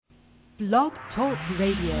Blog Talk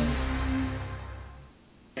Radio.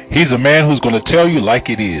 He's a man who's going to tell you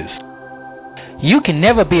like it is. You can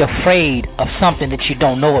never be afraid of something that you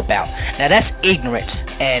don't know about. Now that's ignorance,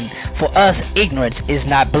 and for us, ignorance is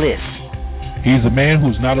not bliss. He's a man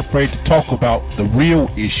who's not afraid to talk about the real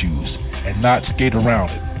issues and not skate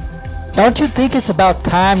around it. Don't you think it's about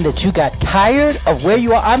time that you got tired of where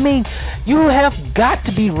you are? I mean, you have got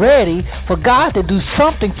to be ready for God to do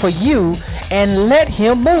something for you and let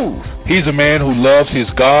Him move. He's a man who loves his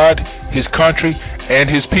God, his country,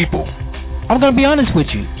 and his people. I'm going to be honest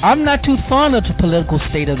with you. I'm not too fond of the political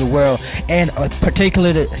state of the world, and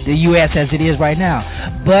particularly the U.S. as it is right now.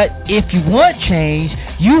 But if you want change,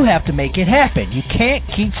 you have to make it happen. You can't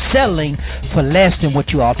keep settling for less than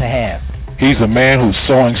what you ought to have. He's a man who's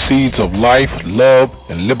sowing seeds of life, love,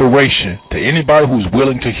 and liberation to anybody who's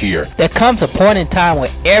willing to hear. There comes a point in time where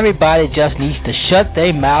everybody just needs to shut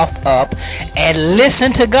their mouth up and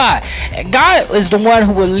listen to God. And God is the one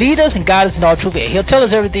who will lead us, and God is in all truth. He'll tell us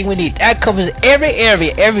everything we need. That covers every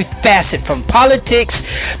area, every facet, from politics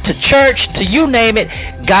to church to you name it.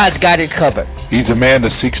 God's got it covered. He's a man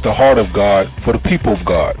that seeks the heart of God for the people of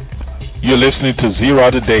God. You're listening to Zera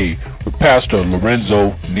Today with Pastor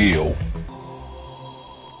Neal.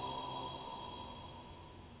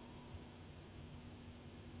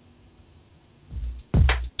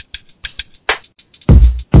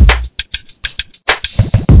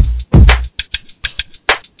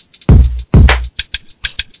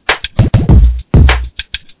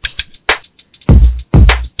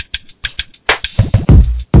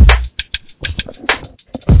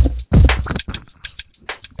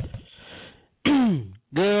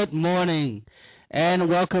 Good morning, and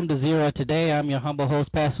welcome to Zera Today. I'm your humble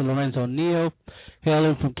host, Pastor Neal,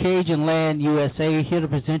 hailing from Cajun Land, USA, here to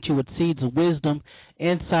present you with seeds of wisdom,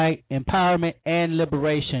 insight, empowerment, and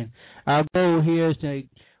liberation. Our goal here is to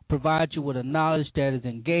provide you with a knowledge that is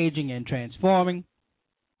engaging and transforming,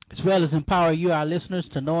 as well as empower you, our listeners,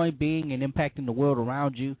 to knowing, being, and impacting the world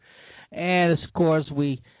around you. And, of course,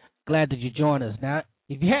 we're glad that you join us. Now,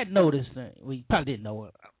 if you hadn't noticed, we probably didn't know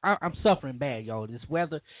it. I'm suffering bad, y'all. This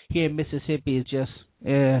weather here in Mississippi is just,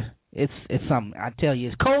 it's something. I tell you,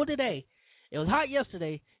 it's cold today. It was hot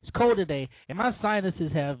yesterday. It's cold today, and my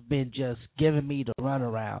sinuses have been just giving me the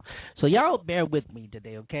runaround. So y'all bear with me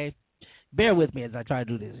today, okay? Bear with me as I try to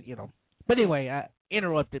do this, you know. But anyway, I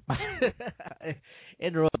interrupted my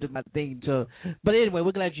thing. But anyway,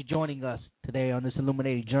 we're glad you're joining us today on this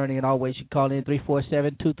illuminating journey. And always, you call in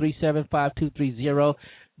 347-237-5230.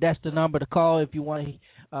 That's the number to call if you want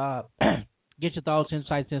to get your thoughts,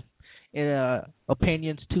 insights, and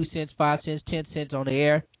opinions, 2 cents, 5 cents, 10 cents on the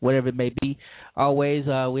air, whatever it may be. Always,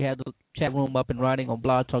 we have the chat room up and running on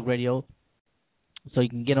Blog Talk Radio. So you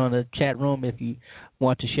can get on the chat room if you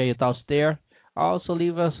want to share your thoughts there. Also,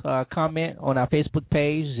 leave us a comment on our Facebook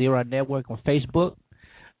page, Zera Network on Facebook.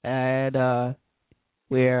 And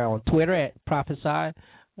we're on Twitter at Prophesy.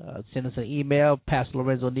 Send us an email,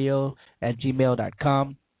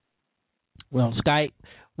 pastorlorenzoneal@gmail.com. We're on Skype.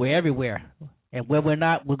 We're everywhere. And where we're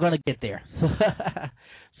not, we're going to get there.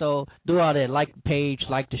 So do all that. Like the page,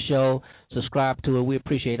 like the show, subscribe to it. We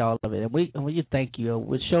appreciate all of it. And we thank you.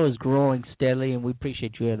 The show is growing steadily, and we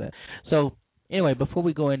appreciate you in that. So, anyway, before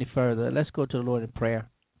we go any further, let's go to the Lord in prayer.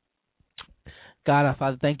 God, our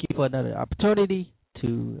Father, thank you for another opportunity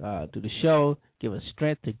to do the show. Give us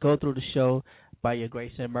strength to go through the show. By your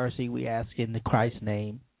grace and mercy, we ask in Christ's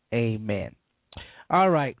name. Amen. All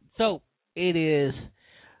right. So it is,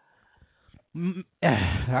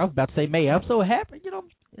 I was about to say May. I'm so happy. You know,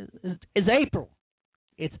 it's April.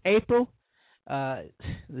 It's April.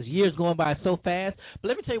 This year's going by so fast. But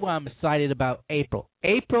let me tell you why I'm excited about April.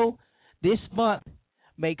 April, this month,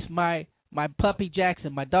 makes my puppy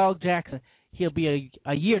Jackson, my dog Jackson, he'll be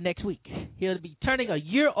a year next week. He'll be turning a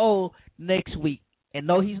year old next week. And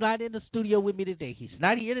no, he's not in the studio with me today. He's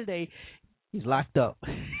not here today. He's locked up.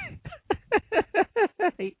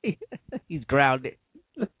 He's grounded.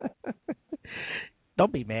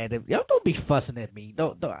 Don't be mad at me. Don't be fussing at me.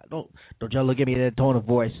 Don't y'all look at me in that tone of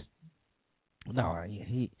voice. No,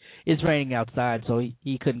 it's raining outside, so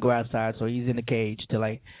he couldn't go outside, so he's in the cage till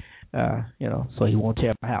so he won't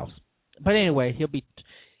tear up my house. But anyway, he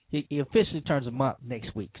officially turns a month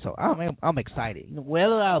next week, so I'm excited.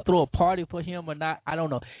 Whether I'll throw a party for him or not, I don't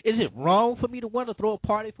know. Is it wrong for me to want to throw a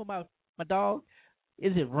party for my dog?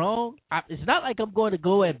 Is it wrong? It's not like I'm going to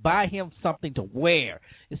go and buy him something to wear.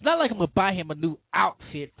 It's not like I'm going to buy him a new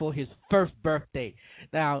outfit for his first birthday.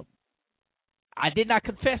 Now, I did not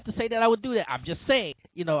confess to say that I would do that. I'm just saying,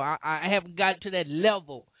 I haven't gotten to that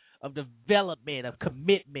level of development, of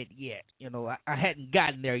commitment yet. I hadn't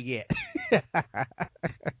gotten there yet.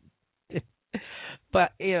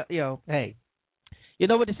 But hey, you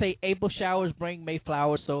know what they say? April showers bring May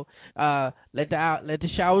flowers. So let the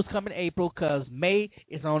showers come in April, because May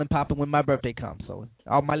is on and popping when my birthday comes. So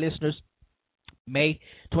all my listeners, May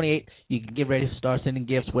 28th, you can get ready to start sending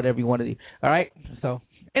gifts, whatever you want to do. All right. So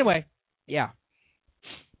anyway, yeah,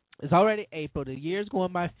 it's already April. The year's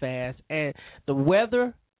going by fast, and the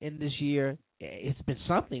weather in this year, it's been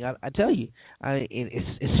something. I tell you,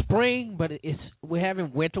 it's spring, but we're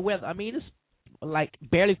having winter weather. I mean, it's like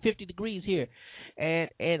barely 50 degrees here, and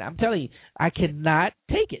I'm telling you, I cannot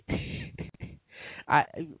take it.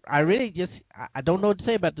 I really just I don't know what to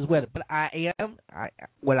say about this weather, but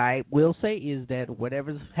what I will say is that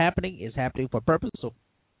whatever's happening is happening for a purpose. So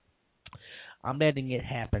I'm letting it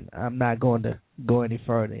happen. I'm not going to go any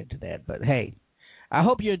further into that. But hey, I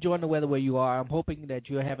hope you're enjoying the weather where you are. I'm hoping that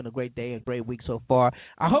you're having a great day and great week so far.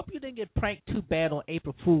 I hope you didn't get pranked too bad on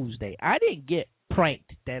April Fool's Day. I didn't get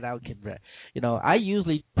pranked that I can, I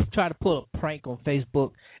usually try to pull a prank on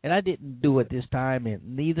Facebook, and I didn't do it this time,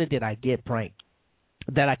 and neither did I get pranked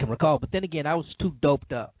that I can recall. But then again, I was too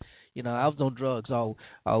doped up. I was on drugs all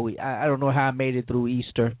week. I don't know how I made it through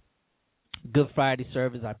Easter. Good Friday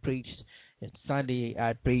service, I preached. And Sunday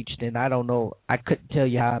I preached, and I don't know. I couldn't tell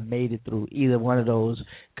you how I made it through either one of those,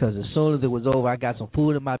 because as soon as it was over, I got some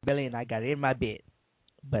food in my belly, and I got in my bed.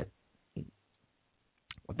 But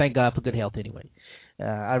thank God for good health anyway.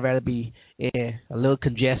 I'd rather be a little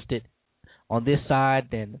congested on this side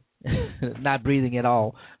than not breathing at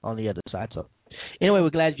all on the other side. So anyway, we're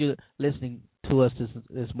glad you're listening to us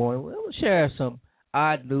this morning. We'll share some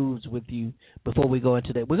odd news with you before we go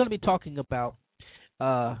into that. We're going to be talking about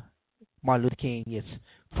Martin Luther King. It's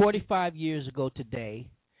 45 years ago today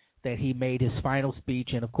that he made his final speech,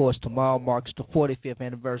 and of course tomorrow marks the 45th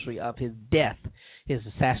anniversary of his death, his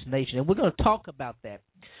assassination, and we're going to talk about that.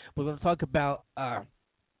 We're going to talk about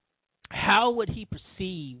how would he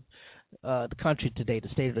perceive the country today, the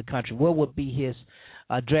state of the country. What would be his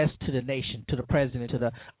address to the nation, to the president,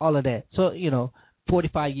 to all of that. So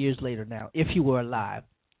 45 years later now, if he were alive.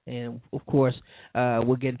 And, of course,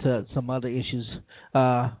 we'll get into some other issues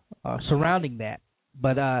surrounding that.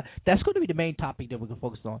 But that's going to be the main topic that we're going to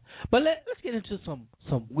focus on. But let's get into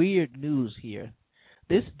some weird news here.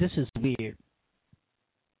 This is weird.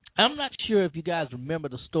 I'm not sure if you guys remember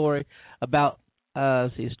the story about,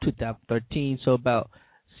 it's 2013, so about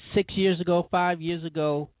 5 years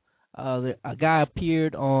ago, a guy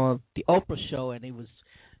appeared on the Oprah show, and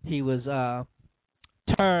he was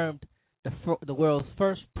termed the world's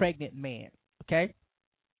first pregnant man. Okay,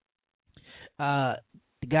 the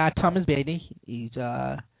guy Thomas Beatty, he's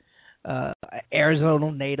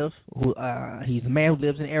Arizona native. He's a man who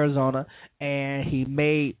lives in Arizona, and he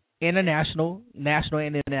made national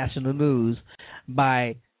and international news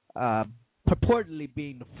by purportedly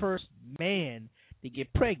being the first man to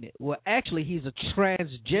get pregnant. Well, actually, he's a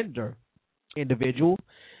transgender individual,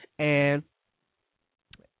 and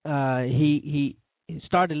he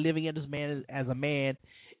started living as a man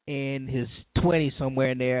in his 20s,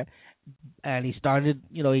 somewhere in there, and he started,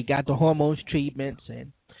 he got the hormones treatments,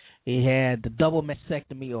 and he had the double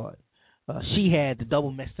mastectomy, or she had the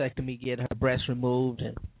double mastectomy, get her breast removed,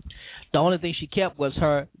 and the only thing she kept was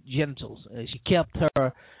her genitals. She kept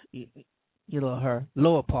her, her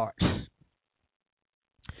lower parts.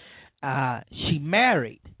 She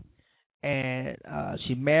married, and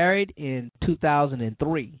she married in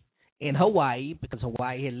 2003 in Hawaii, because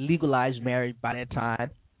Hawaii had legalized marriage by that time.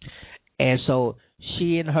 And so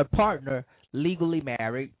she and her partner legally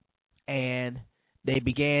married, and they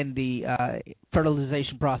began the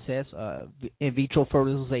fertilization process, in vitro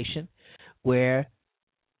fertilization, where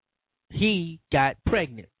he got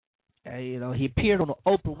pregnant. He appeared on the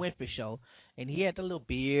Oprah Winfrey show, and he had the little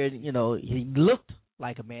beard. He looked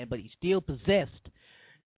like a man, but he still possessed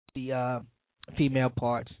the female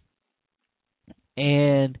parts.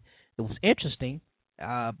 And it was interesting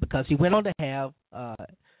because he went on to have,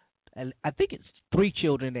 I think it's 3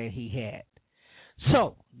 children that he had.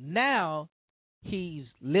 So now he's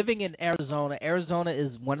living in Arizona. Arizona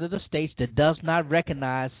is one of the states that does not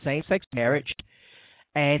recognize same-sex marriage,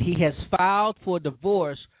 and he has filed for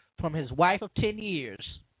divorce from his wife of 10 years.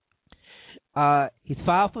 He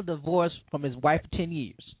filed for divorce from his wife of 10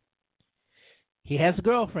 years. He has a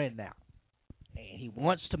girlfriend now, and he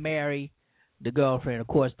wants to marry the girlfriend. Of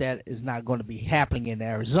course, that is not going to be happening in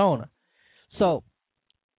Arizona. So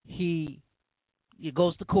he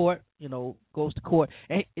goes to court,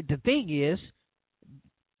 And the thing is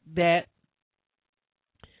that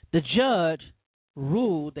the judge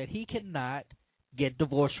ruled that he cannot get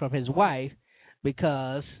divorced from his wife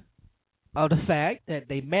because of the fact that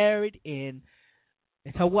they married in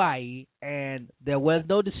in Hawaii, and there was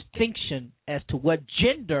no distinction as to what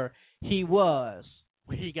gender he was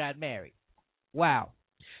when he got married. Wow.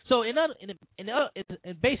 So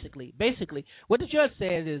basically, what the judge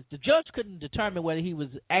says is the judge couldn't determine whether he was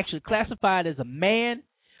actually classified as a man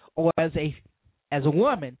or as a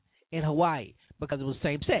woman in Hawaii because it was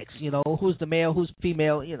same sex. You know, who's the male, who's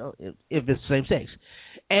female. You know, if it's same sex,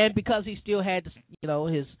 and because he still had, you know,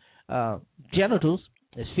 his genitals,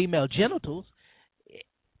 his female genitals,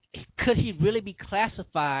 could he really be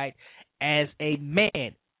classified as a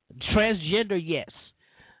man? Transgender, yes.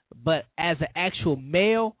 But as an actual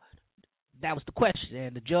male, that was the question,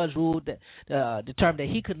 and the judge ruled that, determined that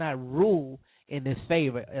he could not rule in his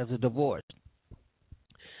favor as a divorce.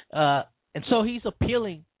 And so he's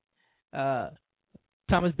appealing.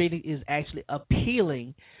 Thomas Beatty is actually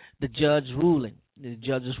appealing the judge's ruling.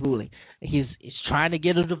 He's trying to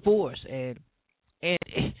get a divorce, and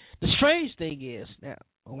the strange thing is now,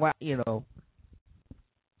 you know,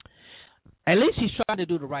 at least he's trying to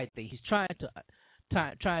do the right thing. He's trying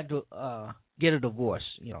to get a divorce,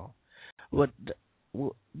 you know. What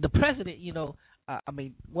the president, you know, I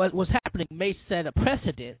mean, what's happening may set a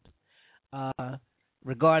precedent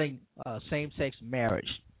regarding same-sex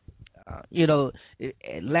marriage. You know,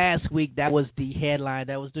 last week that was the headline,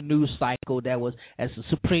 that was the news cycle, that was as the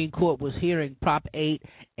Supreme Court was hearing Prop 8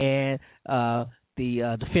 and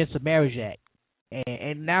the Defense of Marriage Act.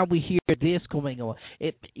 And now we hear this going on.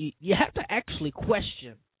 You have to actually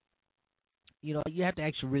question. You know, you have to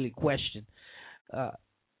actually really question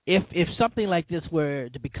if something like this were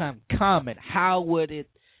to become common, how would it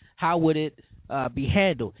be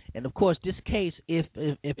handled? And of course, this case, if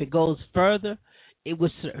it goes further, it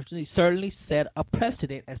would certainly set a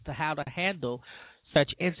precedent as to how to handle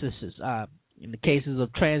such instances. In the cases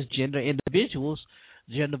of transgender individuals,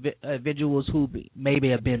 who maybe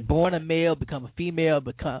have been born a male, become a female,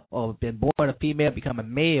 or been born a female, become a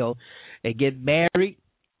male, they get married,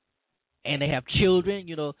 and they have children.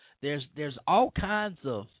 You know, there's all kinds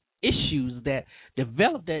of issues that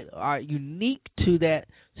develop that are unique to that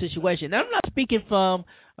situation. Now, I'm not speaking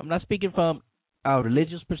from a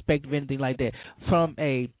religious perspective, anything like that. From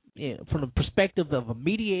the perspective of a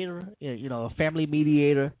mediator, you know, a family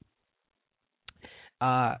mediator,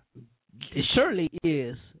 it certainly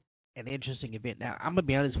is an interesting event. Now, I'm gonna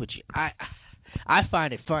be honest with you. I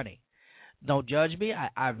find it funny. Don't judge me.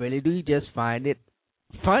 I really do just find it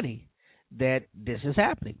funny that this is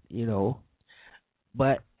happening, you know.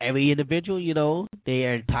 But every individual, you know, they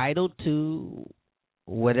are entitled to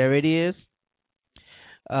whatever it is.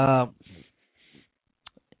 But,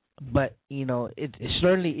 you know, it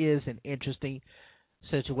certainly is an interesting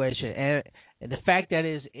situation. And the fact that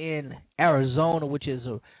it's in Arizona, which is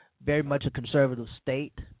very much a conservative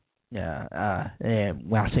state. And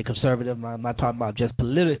when I say conservative, I'm not talking about just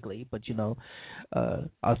politically, but, you know,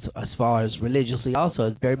 as far as religiously also,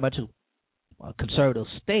 it's very much a conservative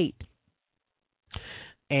state.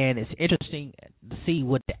 And it's interesting to see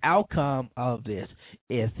what the outcome of this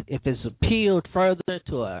is. If it's appealed further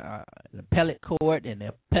to an appellate court, and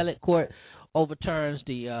the appellate court overturns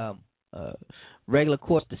the regular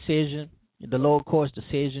court's decision, the lower court's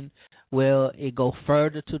decision, will it go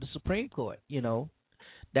further to the Supreme Court? You know,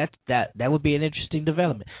 that would be an interesting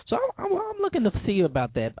development. So I'm looking to see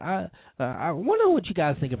about that. I wonder what you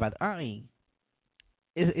guys think about it. I mean,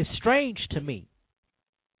 it's strange to me.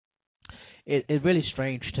 It's really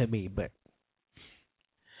strange to me, but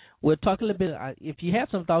we'll talk a little bit. If you have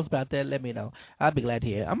some thoughts about that, let me know. I'll be glad to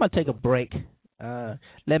hear. I'm gonna take a break.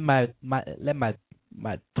 Let my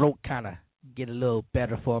throat kind of get a little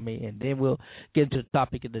better for me, and then we'll get into the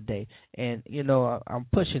topic of the day. And you know, I'm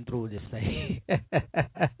pushing through this thing.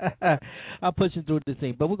 I'm pushing through this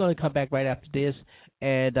thing, but we're gonna come back right after this,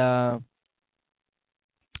 and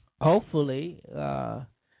hopefully.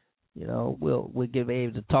 You know, we'll get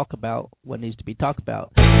able to talk about what needs to be talked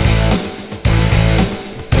about.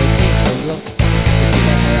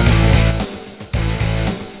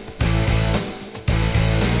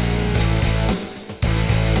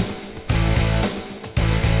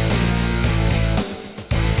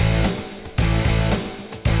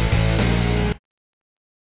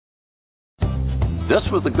 This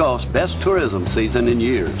was the Gulf's best tourism season in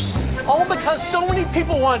years. All because so many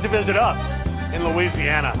people wanted to visit us in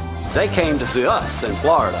Louisiana. They came to see us in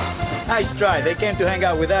Florida. Nice try. They came to hang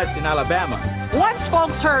out with us in Alabama. Once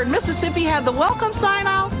folks heard Mississippi had the welcome sign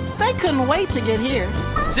out, they couldn't wait to get here.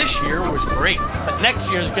 This year was great, but next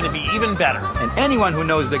year is going to be even better. And anyone who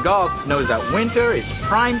knows the Gulf knows that winter is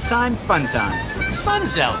prime time fun time. The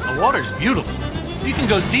sun's out and the water's beautiful. You can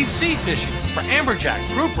go deep sea fishing for amberjack,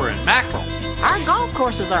 grouper, and mackerel. Our golf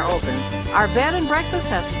courses are open. Our bed and breakfast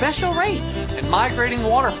has special rates. And migrating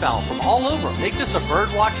waterfowl from all over make this a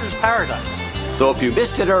bird watcher's paradise. So if you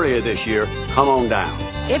missed it earlier this year, come on down.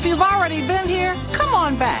 If you've already been here, come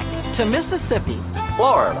on back to Mississippi,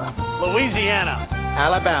 Florida, Louisiana,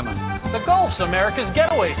 Alabama. The Gulf's America's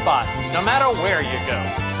getaway spot, no matter where you go.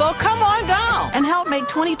 So come on down and help make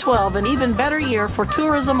 2012 an even better year for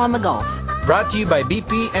tourism on the Gulf. Brought to you by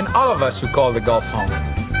BP and all of us who call the Gulf home.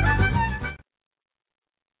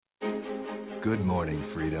 Good morning,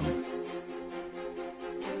 freedom.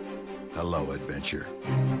 Hello, adventure.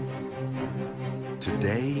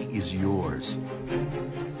 Today is yours.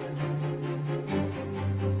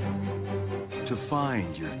 To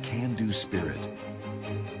find your can-do spirit,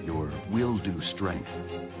 your will-do strength,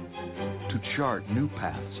 to chart new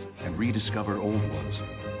paths and rediscover old ones.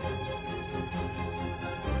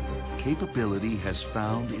 Capability has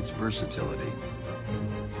found its versatility,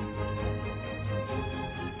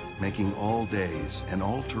 making all days and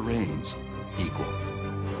all terrains equal.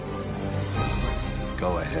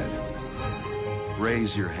 Go ahead.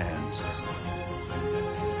 Raise your hands.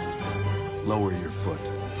 Lower your foot.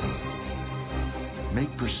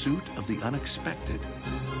 Make pursuit of the unexpected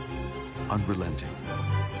unrelenting.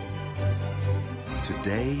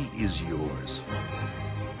 Today is yours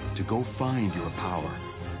to go find your power.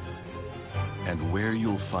 And where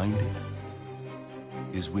you'll find it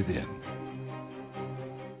is within.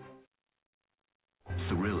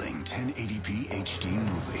 Thrilling 1080p HD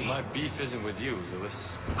movie. My beef isn't with you, Lewis.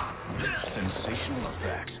 Sensational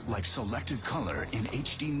effects like selected color in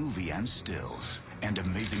HD movie and stills. And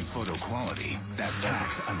amazing photo quality that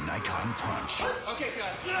packs a Nikon punch. Okay,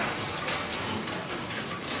 guys.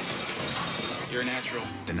 You're a natural.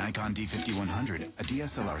 The Nikon D5100, a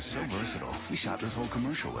DSLR so versatile, we shot this whole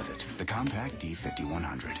commercial with it. The compact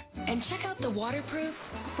D5100. And check out the waterproof,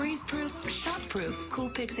 freeze-proof, shock-proof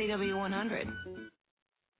Coolpix AW100.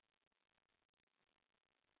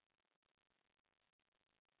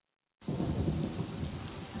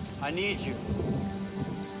 I need you.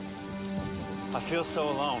 I feel so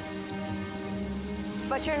alone.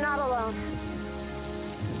 But you're not alone.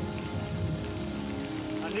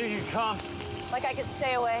 I knew you'd come. Like I could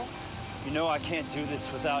stay away. You know I can't do this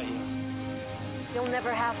without you. You'll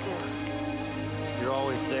never have to. You're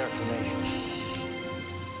always there for me.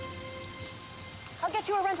 I'll get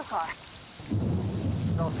you a rental car.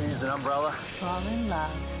 Don't use an umbrella. Fall in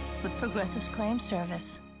love with Progressive Claim Service.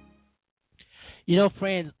 You know,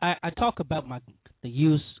 friends, I talk about the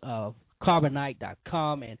use of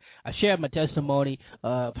Carbonite.com, and I shared my testimony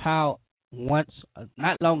of how once,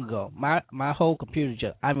 not long ago, my whole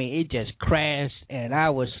computer it just crashed, and I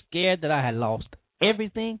was scared that I had lost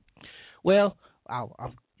everything. Well,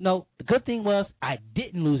 the good thing was I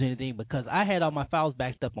didn't lose anything because I had all my files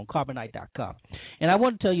backed up on Carbonite.com. And I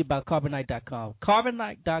want to tell you about Carbonite.com.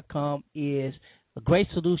 Carbonite.com is a great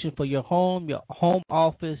solution for your home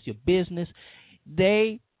office, your business.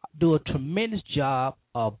 They do a tremendous job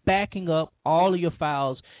of backing up all of your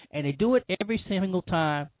files, and they do it every single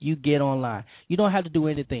time you get online. You don't have to do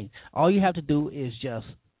anything. All you have to do is just,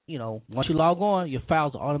 once you log on, your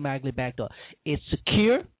files are automatically backed up. It's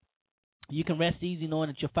secure. You can rest easy knowing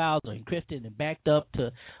that your files are encrypted and backed up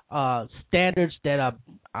to standards that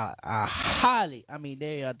are highly,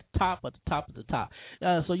 they are the top of the top of the top.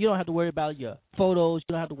 So you don't have to worry about your photos.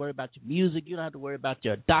 You don't have to worry about your music. You don't have to worry about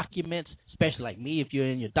your documents, especially like me if you're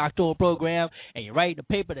in your doctoral program and you're writing a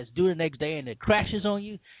paper that's due the next day and it crashes on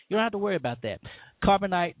you. You don't have to worry about that.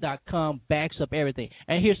 Carbonite.com backs up everything.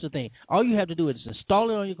 And here's the thing. All you have to do is install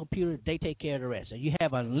it on your computer. They take care of the rest. And you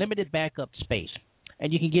have unlimited backup space.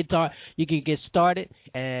 And you can get started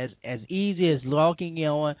as easy as logging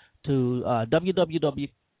on to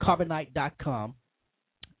www.carbonite.com.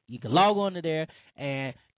 You can log on to there,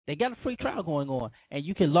 and they got a free trial going on. And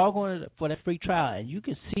you can log on for that free trial, and you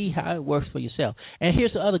can see how it works for yourself. And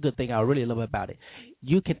here's the other good thing I really love about it.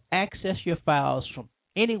 You can access your files from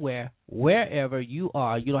anywhere, wherever you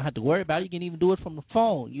are. You don't have to worry about it. You can even do it from the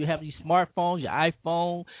phone. You have these smartphones, your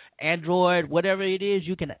iPhone, Android, whatever it is.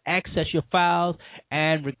 You can access your files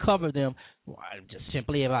and recover them just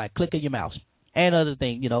simply by clicking your mouse. And other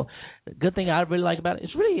thing, the good thing I really like about it,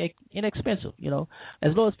 it's really inexpensive,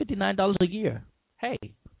 as low as $59 a year. Hey, you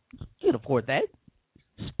can afford that.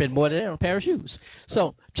 Spend more than that on a pair of shoes.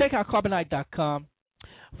 So check out Carbonite.com.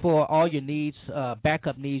 For all your needs,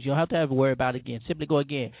 backup needs. You don't have to ever worry about it again. Simply go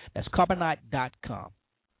again. That's Carbonite.com.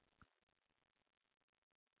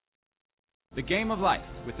 The game of life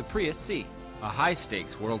with the Prius C, a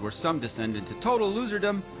high-stakes world where some descend into total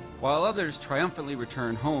loserdom, while others triumphantly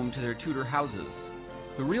return home to their Tudor houses.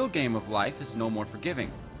 The real game of life is no more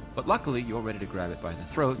forgiving. But luckily, you're ready to grab it by the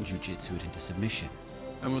throat and jiu-jitsu it into submission.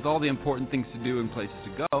 And with all the important things to do and places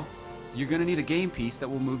to go, you're going to need a game piece that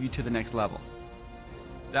will move you to the next level.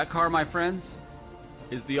 That car, my friends,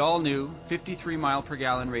 is the all-new 53 mile per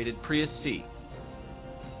gallon rated Prius C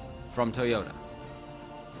from Toyota.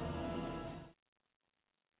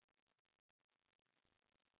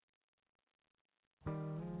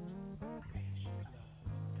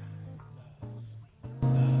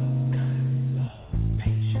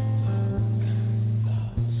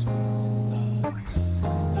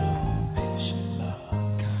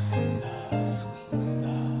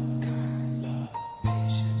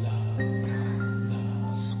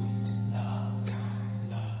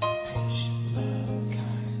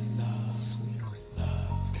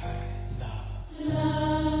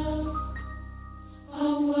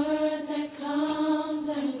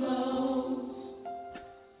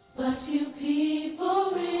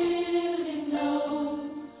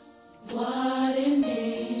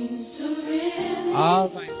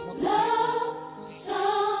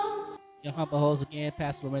 Again,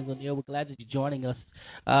 Pastor Lorenzo Neal. We're glad that you're joining us.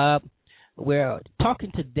 We're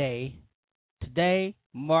talking today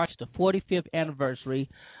marks the 45th anniversary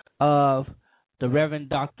of the Reverend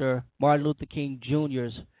Dr. Martin Luther King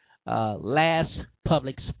Jr.'s last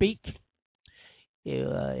public speech.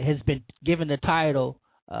 It has been given the title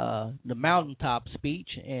the Mountaintop Speech,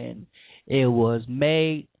 and it was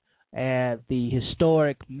made at the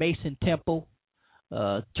historic Mason Temple,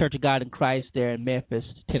 Church of God in Christ there in Memphis,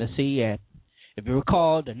 Tennessee. And if you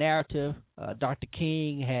recall the narrative, Dr.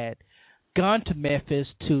 King had gone to Memphis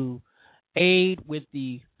to aid with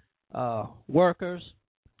the workers,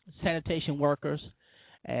 sanitation workers,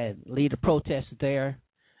 and lead the protest there.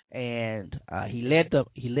 And he led the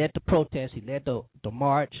protest. He led the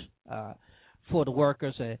march for the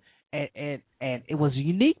workers, and it was a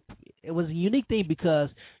unique. It was a unique thing because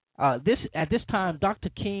at this time, Dr.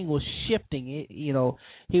 King was shifting.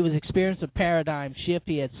 He was experiencing a paradigm shift.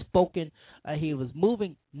 He had spoken. He was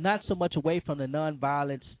moving not so much away from the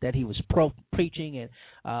nonviolence that he was preaching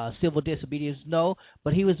and civil disobedience. No,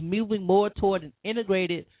 but he was moving more toward an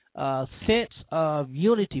integrated sense of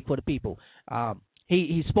unity for the people.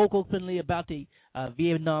 He spoke openly about the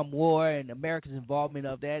Vietnam War and America's involvement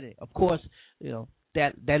of that. And of course,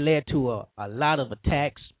 that led to a lot of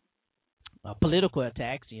attacks. Political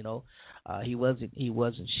attacks, he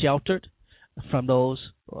wasn't sheltered from those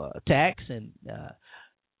attacks, and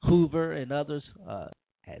Hoover and others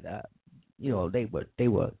they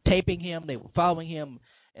were taping him, they were following him,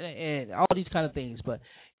 and all these kind of things. But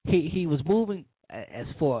he was moving as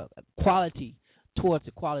for equality, towards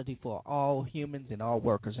equality for all humans and all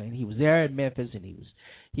workers, and he was there in Memphis, and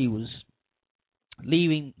he was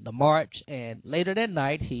leaving the march, and later that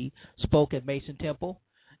night he spoke at Mason Temple.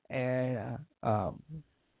 And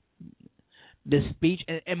this speech,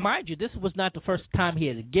 and mind you, this was not the first time he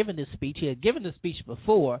had given this speech. He had given the speech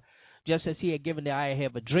before, just as he had given the I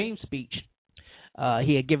Have a Dream speech.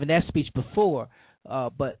 He had given that speech before,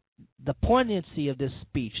 but the poignancy of this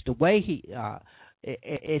speech, the way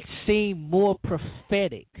it seemed more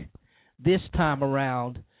prophetic this time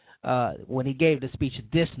around when he gave the speech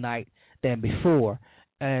this night than before.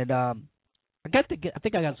 And I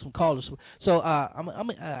think I got some callers. So I'm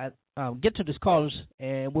gonna get to these callers,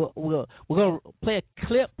 and we're gonna play a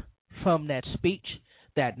clip from that speech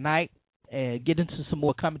that night and get into some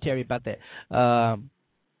more commentary about that.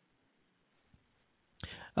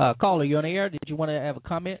 Caller, you on the air? Did you want to have a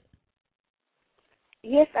comment?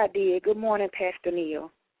 Yes, I did. Good morning, Pastor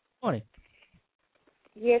Neal. Morning.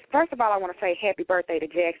 Yes, first of all, I want to say happy birthday to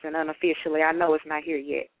Jackson unofficially. I know it's not here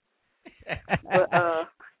yet. But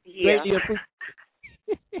yeah.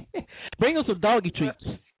 Bring us some doggy treats.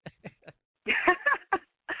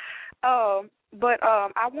 I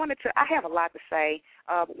have a lot to say.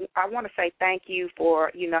 I want to say thank you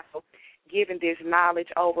for, giving this knowledge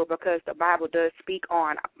over, because the Bible does speak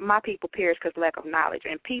on my people perish because lack of knowledge.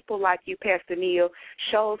 And people like you, Pastor Neal,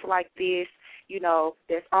 shows like this,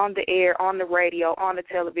 that's on the air, on the radio, on the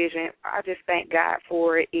television, I just thank God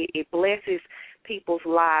for it. It blesses people's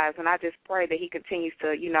lives, and I just pray that he continues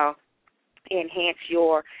to, enhance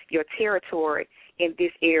your territory in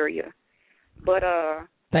this area. But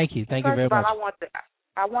thank you very much.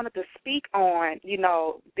 I wanted to speak on,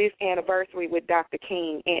 this anniversary with Dr.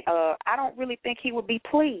 King, and I don't really think he would be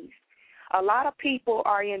pleased. A lot of people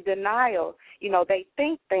are in denial. They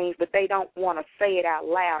think things, but they don't want to say it out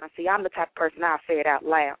loud. And see, I'm the type of person I'll say it out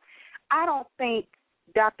loud. I don't think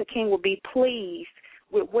Dr. King will be pleased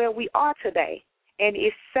with where we are today, and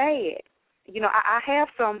it's sad. I have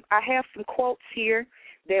some quotes here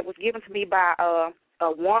that was given to me by a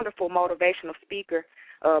wonderful motivational speaker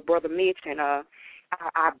Brother Mitch, and I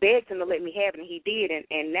begged him to let me have it, and he did,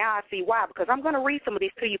 and now I see why, because I'm going to read some of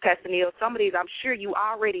these to you, Pastor Neal. Some of these I'm sure you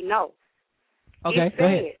already know. Okay, it go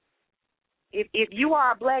ahead. If you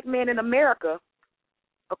are a black man in America,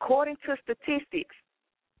 according to statistics,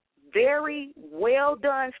 very well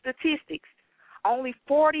done statistics, only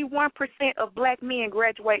 41% of black men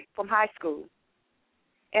graduate from high school.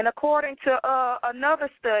 And according to another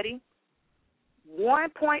study,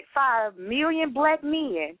 1.5 million black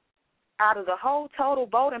men out of the whole total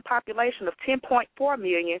voting population of 10.4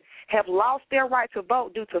 million have lost their right to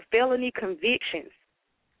vote due to felony convictions.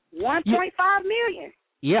 1.5 million.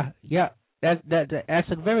 Yeah. That's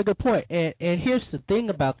a very good point. And here's the thing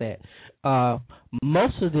about that.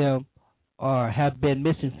 Most of them have been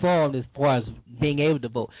misinformed as far as being able to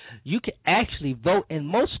vote. You can actually vote in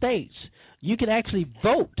most states. You can actually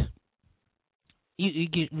vote.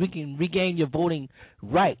 We can regain your voting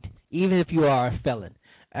right, even if you are a felon.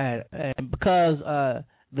 And because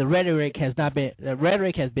the rhetoric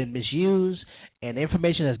has been misused, and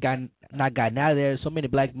information has not gotten out of there. So many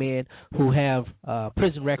black men who have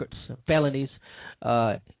prison records, felonies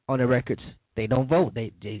on their records, they don't vote.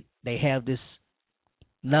 They have this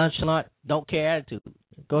nonchalant, don't care attitude.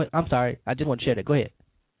 Go ahead. I'm sorry, I just want to share that. Go ahead.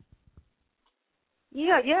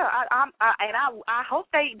 Yeah. I hope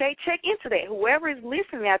they check into that. Whoever is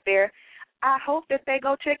listening out there, I hope that they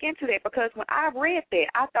go check into that, because when I read that,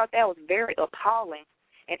 I thought that was very appalling.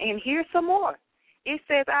 And here's some more. It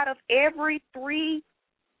says out of every 3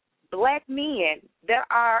 black men that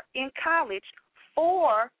are in college,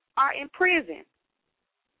 4 are in prison.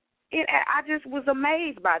 I just was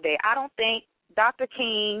amazed by that. I don't think Dr.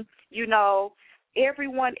 King,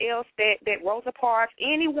 everyone else that Rosa Parks,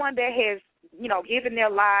 anyone that has, given their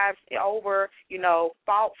lives over,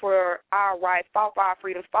 fought for our rights, fought for our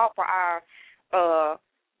freedoms, fought for our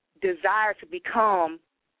desire to become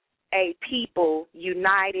a people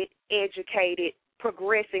united, educated,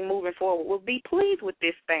 progressing, moving forward, will be pleased with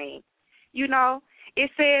this thing. It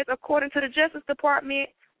says, according to the Justice Department,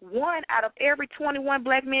 1 out of every 21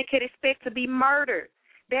 black men can expect to be murdered.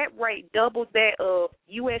 That rate doubles that of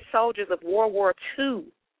U.S. soldiers of World War II.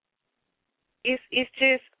 It's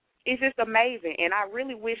just amazing, and I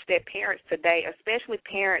really wish that parents today, especially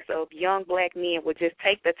parents of young black men, would just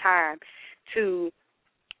take the time to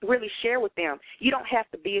really share with them. You don't have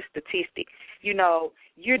to be a statistic. You're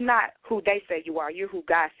not who they say you are. You're who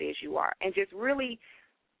God says you are. And just really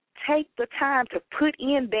take the time to put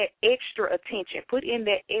in that extra attention, put in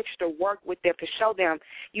that extra work with them to show them,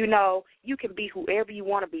 you can be whoever you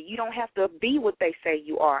want to be. You don't have to be what they say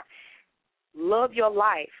you are. Love your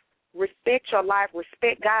life. Respect your life.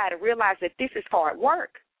 Respect God, and realize that this is hard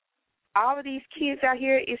work. All of these kids out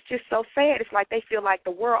here, it's just so sad. It's like they feel like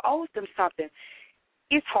the world owes them something.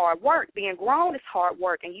 It's hard work. Being grown is hard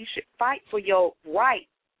work, and you should fight for your right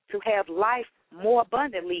to have life more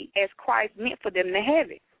abundantly as Christ meant for them to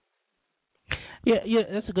have it. Yeah,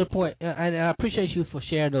 that's a good point, and I appreciate you for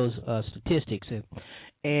sharing those statistics.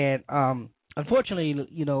 And unfortunately,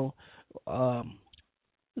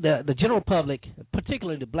 the general public,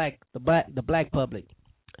 particularly the black public,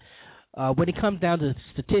 when it comes down to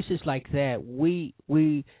statistics like that, we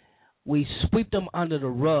sweep them under the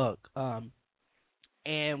rug.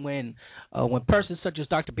 And when persons such as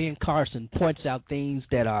Dr. Ben Carson points out things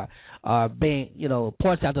that are being,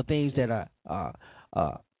 points out the things that are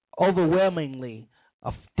overwhelmingly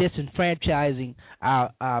disenfranchising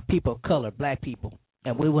our people of color, black people,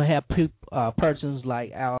 and we will have persons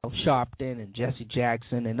like Al Sharpton and Jesse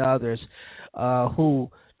Jackson and others who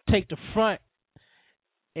take the front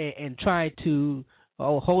and try to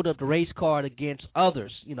hold up the race card against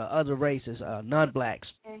others, other races, non-blacks.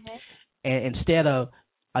 Mm-hmm. And instead of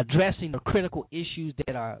addressing the critical issues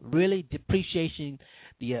that are really depreciating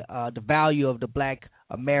the value of the black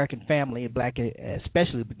American family, and black,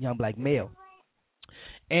 especially young black male.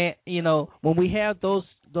 And when we have those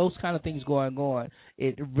kind of things going on,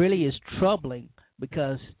 it really is troubling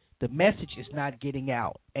because the message is not getting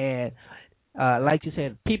out. And like you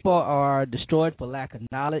said, people are destroyed for lack of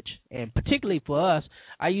knowledge, and particularly for us,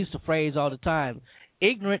 I use the phrase all the time: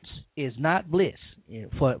 ignorance is not bliss.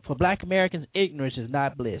 For black Americans, ignorance is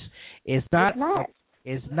not bliss. It's not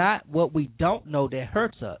what we don't know that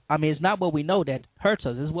hurts us. I mean, it's not what we know that hurts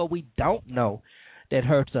us. It's what we don't know that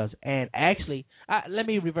hurts us. And actually, let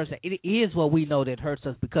me reverse that. It is what we know that hurts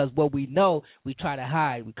us, because what we know, we try to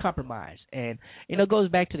hide, we compromise. And, it goes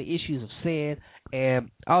back to the issues of sin and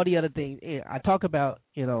all the other things. I talk about,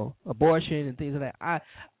 abortion and things like that.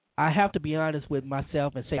 I have to be honest with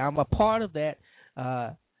myself and say I'm a part of that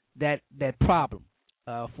that problem.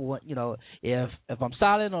 If I'm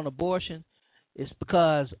silent on abortion, it's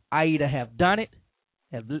because I either have done it,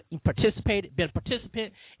 have participated, been a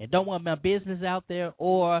participant, and don't want my business out there,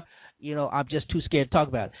 or, I'm just too scared to talk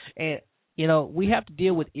about it. And, we have to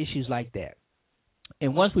deal with issues like that.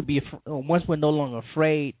 And once we're no longer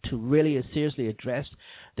afraid to really seriously address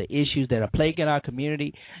the issues that are plaguing our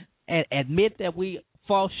community and admit that we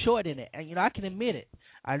fall short in it. And, I can admit it.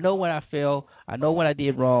 I know when I failed. I know when I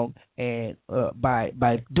did wrong. And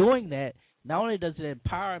by doing that, not only does it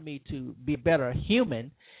empower me to be a better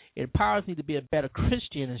human, it empowers me to be a better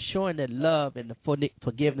Christian and showing that love and the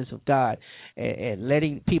forgiveness of God and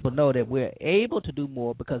letting people know that we're able to do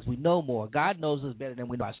more because we know more. God knows us better than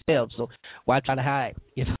we know ourselves, so why try to hide,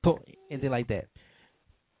 anything like that?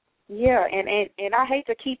 Yeah, and I hate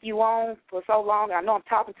to keep you on for so long. I know I'm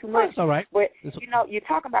talking too much. That's all right. But, you're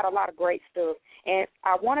talking about a lot of great stuff. And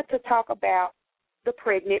I wanted to talk about the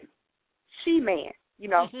pregnant she-man,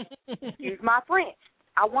 excuse my French.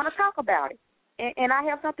 I want to talk about it. And I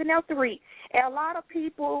have something else to read. And a lot of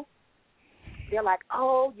people, they're like,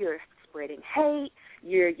 oh, you're spreading hate.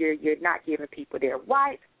 You're not giving people their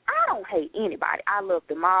rights. I don't hate anybody. I love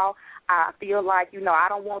them all. I feel like, I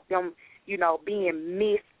don't want them, being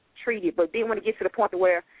mistreated. But then when it gets to the point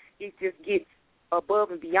where it just gets above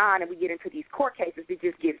and beyond and we get into these court cases, it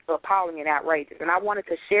just gets appalling and outrageous. And I wanted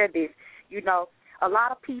to share this. A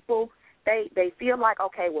lot of people, They feel like,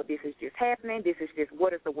 okay, well, this is just happening. This is just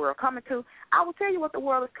what is the world coming to. I will tell you what the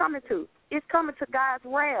world is coming to. It's coming to God's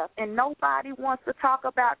wrath, and nobody wants to talk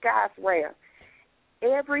about God's wrath.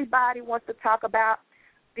 Everybody wants to talk about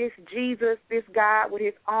this Jesus, this God with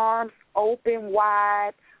his arms open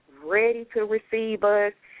wide, ready to receive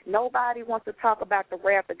us. Nobody wants to talk about the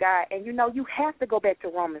wrath of God. And, you have to go back to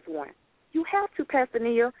Romans 1. You have to, Pastor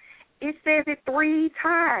Neal. It says it 3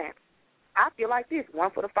 times. I feel like this, one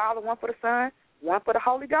for the Father, one for the Son, one for the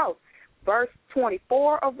Holy Ghost. Verse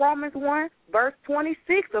 24 of Romans 1, verse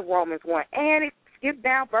 26 of Romans 1, and it skips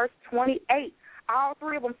down verse 28. All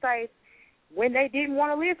 3 of them say when they didn't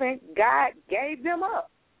want to listen, God gave them up.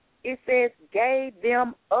 It says gave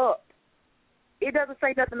them up. It doesn't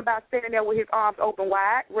say nothing about standing there with his arms open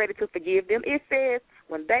wide, ready to forgive them. It says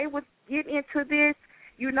when they would get into this,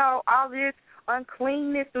 all this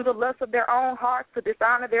uncleanness through the lust of their own hearts to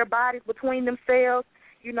dishonor their bodies between themselves,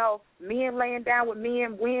 men laying down with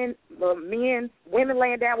men, women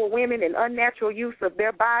laying down with women, and unnatural use of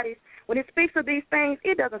their bodies. When it speaks of these things,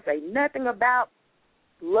 it doesn't say nothing about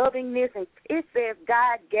lovingness, and it says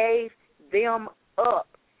God gave them up.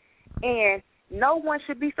 And no one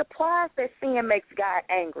should be surprised that sin makes God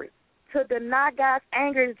angry. To deny God's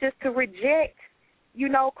anger is just to reject,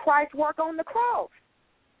 Christ's work on the cross.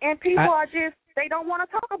 And people they don't want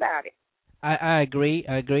to talk about it. I agree.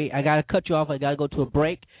 I got to cut you off. I got to go to a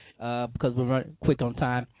break because we're running quick on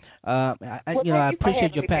time. I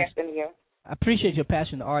appreciate your passion. I appreciate your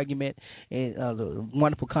passionate argument and the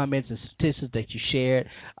wonderful comments and statistics that you shared.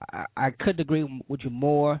 I couldn't agree with you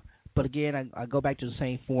more. But again, I go back to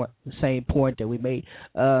the same point that we made.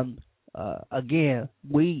 Again,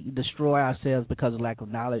 we destroy ourselves because of lack of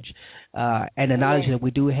knowledge, and the knowledge that we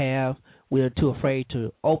do have, we're too afraid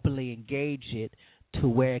to openly engage it to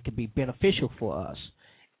where it can be beneficial for us.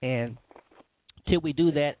 And till we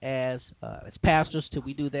do that as pastors, till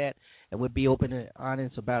we do that, and we'll be open and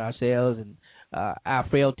honest about ourselves and our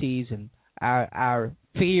frailties and our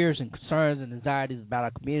fears and concerns and anxieties about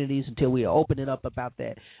our communities, until we open it up about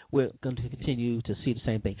that, we're going to continue to see the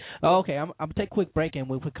same thing. Okay, I'm going to take a quick break, and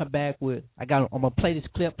when we come back, I'm going to play this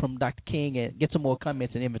clip from Dr. King and get some more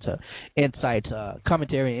comments and insights,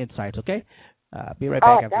 commentary and insights, okay? Be right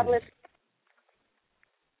back after this.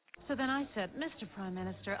 So then I said, Mr. Prime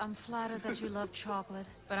Minister, I'm flattered that you love chocolate,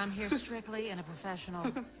 but I'm here strictly in a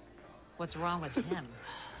professional. What's wrong with him?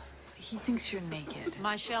 He thinks you're naked.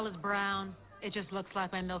 My shell is brown. It just looks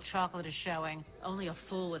like my milk chocolate is showing. Only a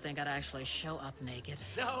fool would think I'd actually show up naked.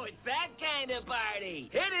 So it's that kind of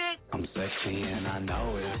party. Hit it! I'm sexy and I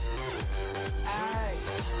know it. Aye.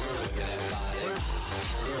 Look at that body.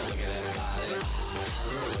 Look at that body.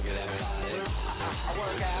 Look at that body. I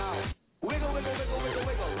work out. Wiggle, wiggle, wiggle, wiggle,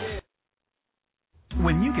 wiggle, yeah.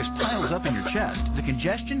 When mucus piles up in your chest, the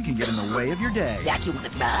congestion can get in the way of your day. Got you with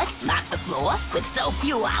the mud, mop the floor. With so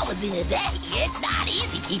few hours in a day, it's not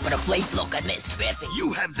easy keeping a place looking this spiffy. You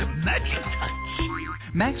have the magic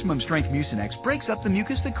touch. Maximum Strength Mucinex breaks up the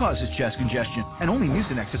mucus that causes chest congestion. And only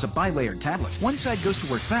Mucinex is a bi-layered tablet. One side goes to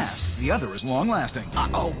work fast, the other is long-lasting.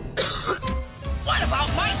 Uh-oh. What about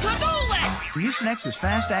my to-do list? Mucinex is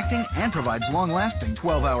fast-acting and provides long-lasting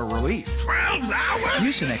 12-hour relief. 12 hours?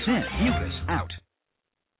 Mucinex in, mucus out.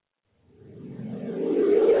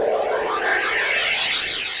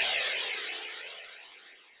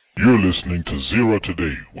 You're listening to Zera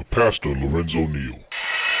Today with Pastor Lorenzo Neal.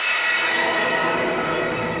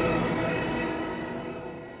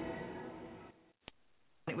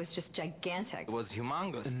 It was just gigantic. It was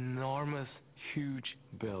humongous. Enormous, huge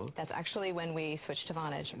bill. That's actually when we switched to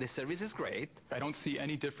Vonage. The service is great. I don't see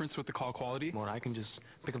any difference with the call quality. More, I can just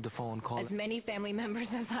pick up the phone, call. As many family members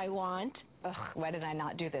as I want. Ugh, why did I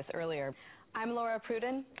not do this earlier? I'm Laura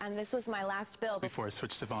Pruden, and this was my last bill before I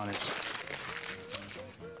switched to Vonage.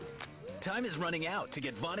 Time is running out to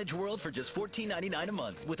get Vonage World for just $14.99 a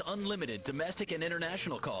month with unlimited domestic and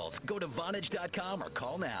international calls. Go to Vonage.com or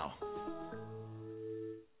call now.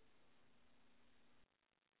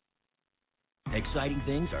 Exciting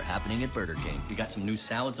things are happening at Burger King. We got some new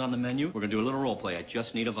salads on the menu. We're going to do a little role play. I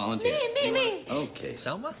just need a volunteer. Me. Okay,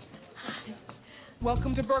 Selma.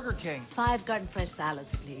 Welcome to Burger King. 5 garden fresh salads,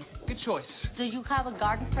 please. Good choice. Do you have a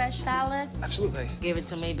garden fresh salad? Absolutely. Give it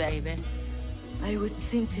to me, baby. I would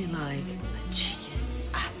simply like a chicken,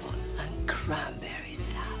 apple, and cranberry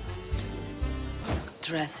salad.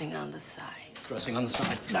 Dressing on the side. Dressing on the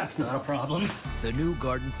side. That's not a problem. The new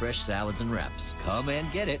garden fresh salads and wraps. Come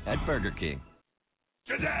and get it at Burger King.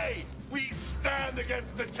 Today, we stand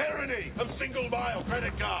against the tyranny of single-mile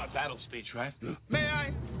credit cards. Battle speech, right? May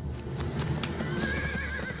I?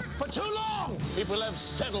 For too long, people have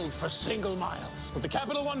settled for single miles. With the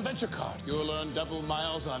Capital One Venture Card, you'll earn double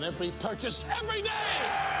miles on every purchase every day.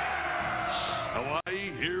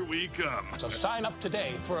 Hawaii, here we come. So sign up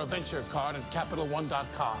today for a venture card at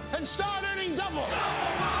CapitalOne.com and start earning double.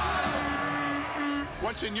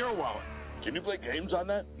 What's in your wallet? Can you play games on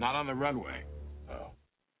that? Not on the runway. Oh.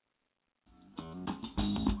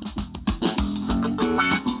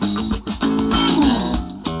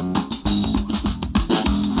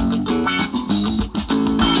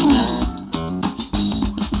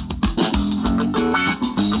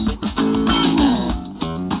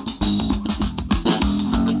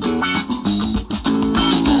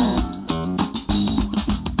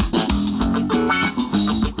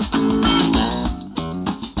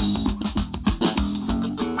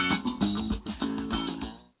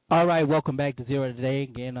 All right, welcome back to Zera Today.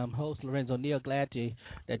 Again, I'm host Lorenzo Neal. Glad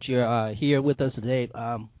that you're here with us today.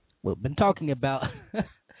 We've been talking about,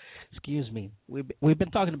 excuse me, we've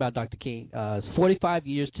been talking about Dr. King. It's 45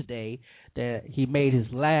 years today that he made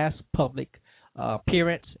his last public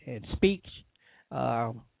appearance and speech,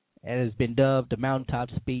 and has been dubbed the Mountaintop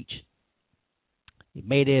Speech. He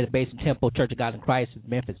made it at Basin Temple Church of God in Christ in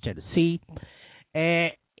Memphis, Tennessee,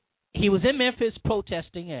 and he was in Memphis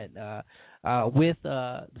protesting and with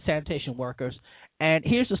the sanitation workers. And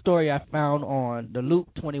here's the story I found on the Luke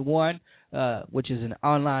 21, which is an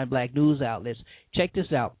online black news outlet. Check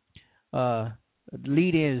this out. The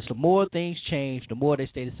lead is the more things change, the more they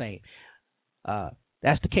stay the same.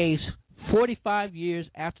 That's the case 45 years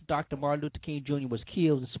after Dr. Martin Luther King Jr. was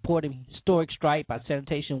killed in supporting historic strike by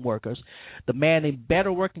sanitation workers, demanding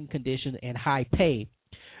better working conditions and high pay.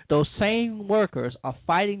 Those same workers are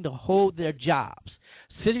fighting to hold their jobs.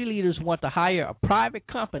 City leaders want to hire a private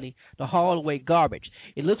company to haul away garbage.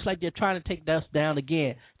 It looks like they're trying to take us down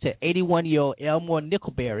again to 81-year-old Elmore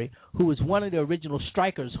Nickelberry, who was one of the original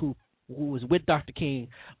strikers who was with Dr. King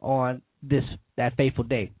on that fateful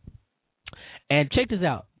day. And check this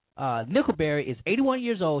out. Nickelberry is 81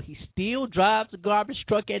 years old. He still drives a garbage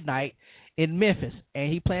truck at night in Memphis,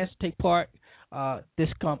 and he plans to take part on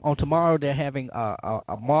tomorrow. They're having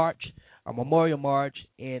a march, a memorial march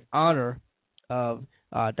in honor of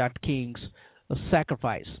Dr. King's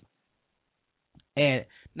sacrifice. And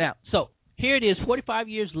now, so here it is, 45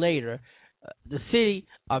 years later, the city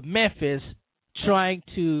of Memphis, trying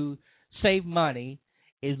to save money,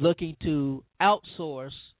 is looking to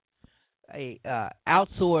outsource the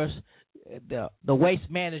waste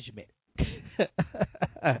management.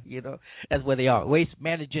 You know, that's where they are, waste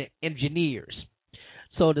management engineers.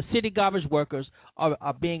 So the city garbage workers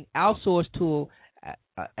are being outsourced to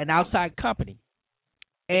an outside company.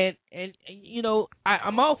 And you know,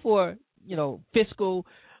 I'm all for, you know, fiscal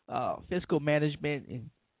management and,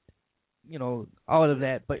 you know, all of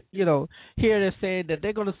that. But, you know, here they're saying that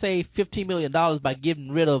they're going to save $15 million by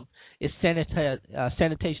getting rid of its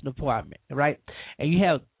sanitation department, right? And you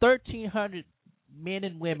have 1,300 men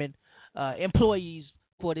and women employees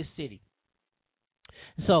for this city.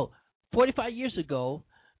 So 45 years ago,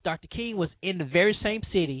 Dr. King was in the very same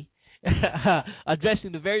city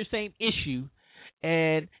addressing the very same issue,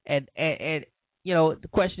 and you know, the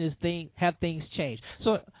question is, have things changed?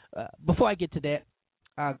 So before I get to that,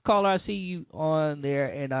 caller, I see you on there,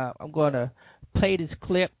 and I'm going to play this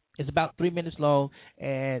clip. It's about 3 minutes long,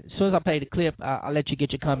 and as soon as I play the clip, I'll let you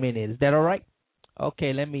get your comment in. Is that all right?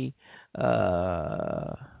 Okay, let me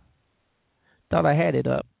thought I had it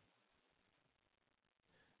up.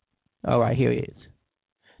 All right, here it is.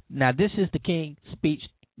 Now, this is the King's speech.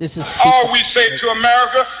 This is all we say to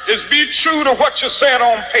America is be true to what you said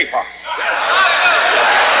on paper.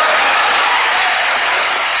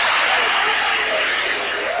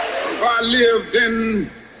 If I lived in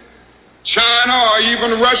China or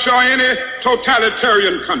even Russia or any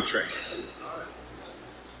totalitarian country,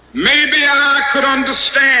 maybe I could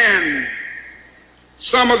understand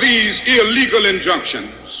some of these illegal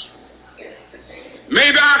injunctions.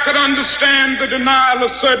 Maybe I could understand the denial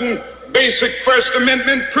of certain basic First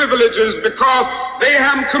Amendment privileges because they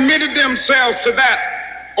haven't committed themselves to that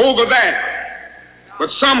over there. But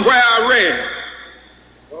somewhere I read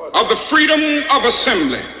of the freedom of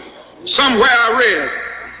assembly. Somewhere I read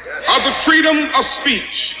of the freedom of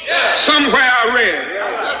speech. Somewhere I read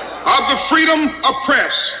of the freedom of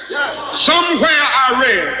press. Somewhere I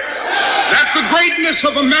read that the greatness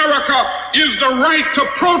of America is the right to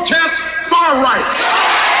protest far right.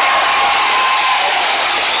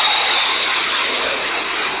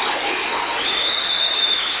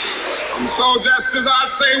 And so just as I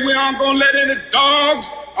say we aren't going to let any dogs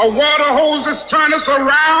or water hoses turn us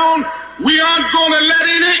around, we aren't going to let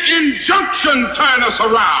any injunction turn us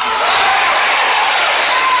around.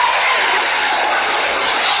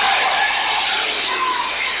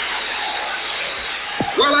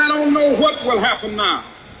 Well, I don't know what will happen now.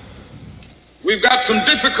 We've got some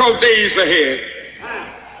difficult days ahead.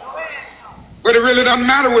 But it really doesn't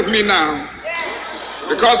matter with me now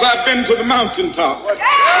because I've been to the mountaintop.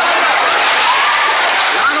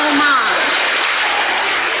 I don't mind.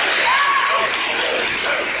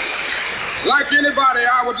 Like anybody,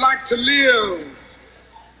 I would like to live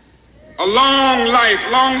a long life.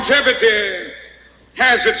 Longevity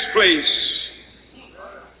has its place.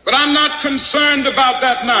 But I'm not concerned about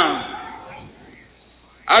that now.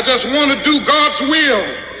 I just want to do God's will.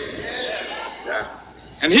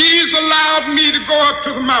 And He's allowed me to go up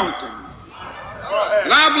to the mountain. And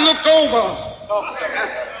I've looked over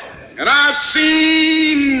and I've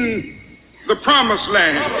seen the promised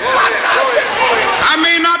land. I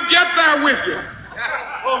may not get there with you,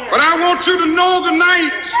 but I want you to know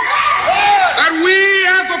tonight that we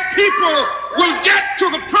as a people will get to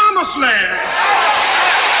the promised land.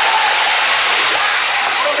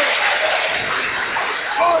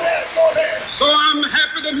 So I'm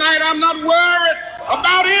happy tonight. I'm not worried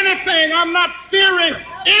about anything. I'm not fearing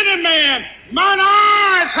any man. Mine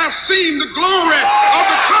eyes have seen the glory of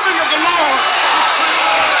the coming of the Lord.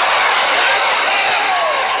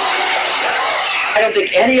 I don't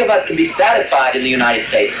think any of us can be satisfied in the United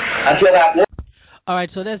States until that war. All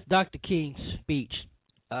right, so that's Dr. King's speech.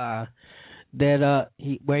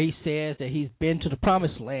 Where he says that he's been to the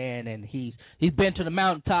promised land and he's been to the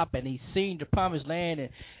mountaintop and he's seen the promised land,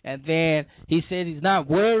 and then he said he's not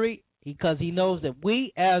worried because he knows that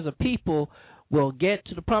we as a people will get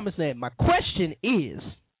to the promised land. My question is,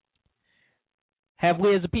 have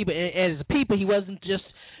we as a people, he wasn't just,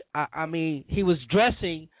 he was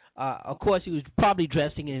dressing, of course he was probably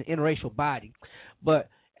dressing in an interracial body, but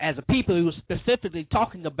as a people he was specifically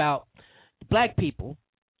talking about black people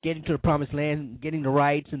getting to the promised land, getting the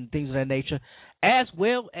rights and things of that nature, as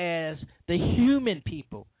well as the human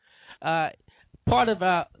people. Part of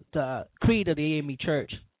the creed of the AME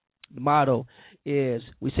Church, the motto is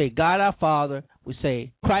we say God our Father, we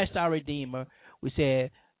say Christ our Redeemer, we say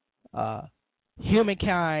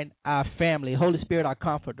humankind our family, Holy Spirit our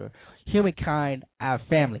Comforter, humankind our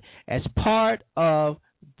family. As part of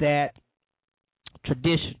that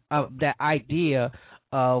tradition, of that idea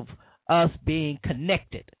of us being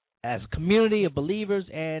connected as a community of believers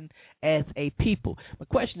and as a people. My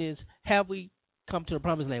question is, have we come to the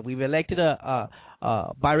promised land? We've elected a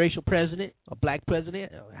biracial president, a black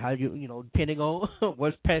president, how depending on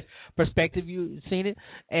what perspective you've seen it.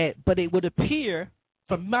 But it would appear,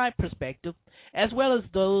 from my perspective, as well as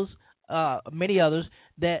those many others,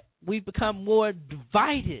 that we've become more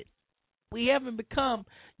divided. We haven't become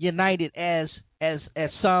united as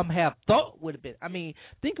some have thought would have been. I mean,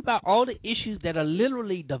 think about all the issues that are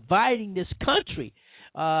literally dividing this country.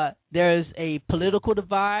 There's a political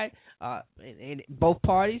divide in both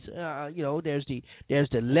parties. There's the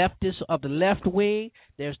leftists of the left wing,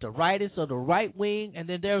 there's the rightists of the right wing, and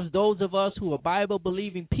then there's those of us who are Bible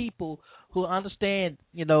believing people who understand,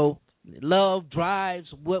 love drives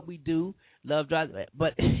what we do. Love drives,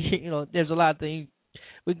 but there's a lot of things.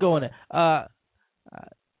 We're going to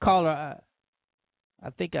caller. I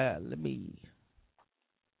think let me.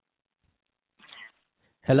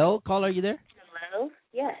 Hello, caller, are you there? Hello.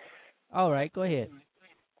 Yes. All right, go ahead.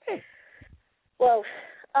 Well,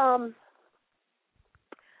 I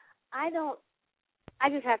don't I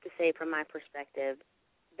just have to say, from my perspective,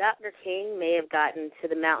 Dr. King may have gotten to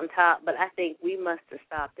the mountaintop, but I think we must have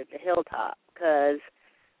stopped at the hilltop because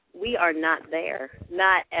we are not there,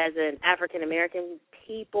 not as an African-American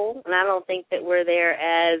people, and I don't think that we're there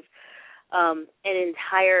as an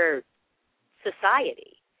entire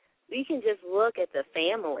society. We can just look at the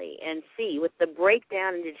family and see with the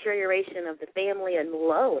breakdown and deterioration of the family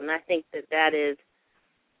alone, I think that that is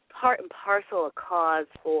part and parcel a cause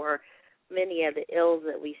for many of the ills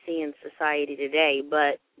that we see in society today.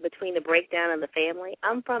 But between the breakdown of the family,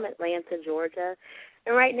 I'm from Atlanta, Georgia,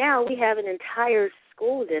 and right now we have an entire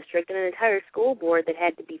school district and an entire school board that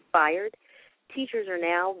had to be fired. Teachers are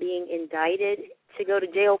now being indicted to go to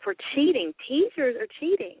jail for cheating. Teachers are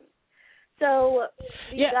cheating. So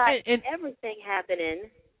we've got everything happening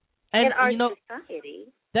in our society.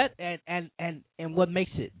 That and what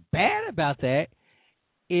makes it bad about that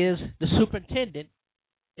is the superintendent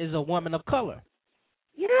is a woman of color.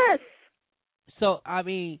 Yes. So I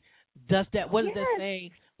mean, what is that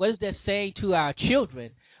saying? What is that saying to our children?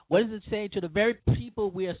 What is it saying to the very people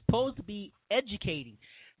we are supposed to be educating?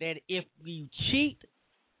 That if you cheat,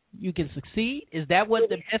 you can succeed? Is that what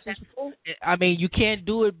the message? I mean, you can't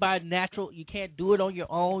do it by natural. You can't do it on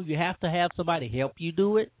your own. You have to have somebody help you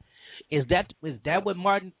do it. Is that what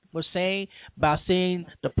Martin was saying about seeing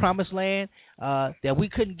the promised land, that we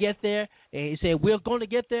couldn't get there? And he said, we're going to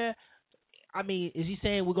get there. I mean, is he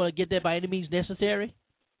saying we're going to get there by any means necessary?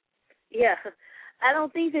 Yeah. I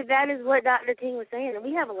don't think that is what Dr. King was saying. And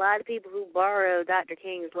we have a lot of people who borrow Dr.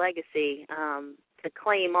 King's legacy to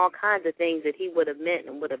claim all kinds of things that he would have meant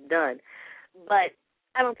and would have done. But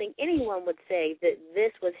I don't think anyone would say that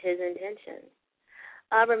this was his intention.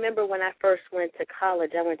 I remember when I first went to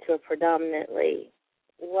college, I went to a predominantly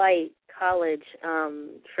white college,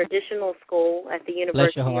 traditional school at the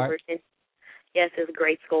University of Virginia. Yes, it was a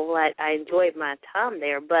great school. I enjoyed my time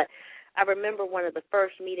there. But I remember one of the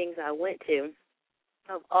first meetings I went to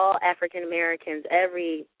of all African Americans,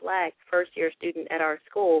 every black first-year student at our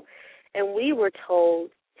school, and we were told,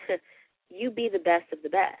 you be the best of the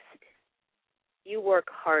best. You work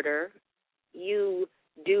harder. You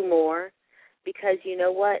do more. Because you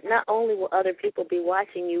know what? Not only will other people be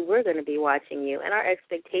watching you, we're going to be watching you. And our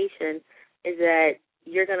expectation is that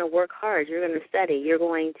you're going to work hard. You're going to study. You're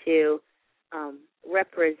going to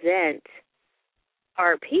represent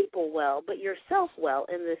our people well, but yourself well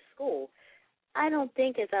in this school. I don't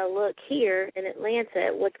think as I look here in Atlanta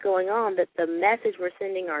at what's going on that the message we're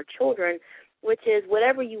sending our children, which is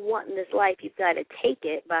whatever you want in this life, you've got to take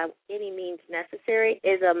it by any means necessary,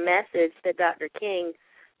 is a message that Dr. King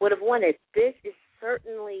would have wanted. This is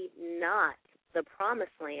certainly not the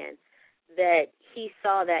promised land that he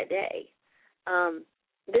saw that day.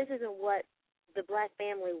 This isn't what the black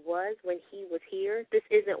family was when he was here. This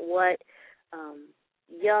isn't what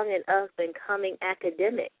young and up-and-coming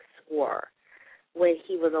academics were when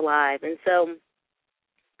he was alive. And so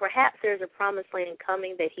perhaps there's a promised land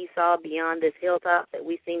coming that he saw beyond this hilltop that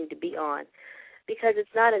we seem to be on, because it's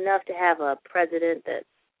not enough to have a president that's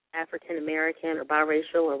African-American or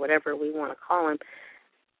biracial or whatever we want to call him.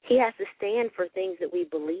 He has to stand for things that we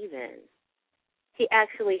believe in. He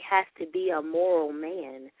actually has to be a moral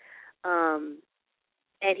man, and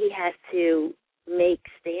he has to make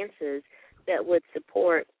stances that would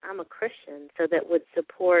support, I'm a Christian, so that would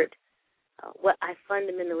support what I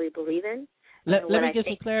fundamentally believe in. Let me get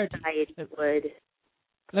some clarity.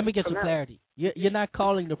 Let me get some promote. clarity. You're not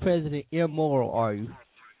calling the president immoral, are you?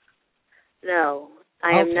 No,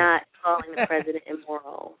 I am not calling the president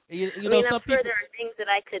immoral. I'm sure there are things that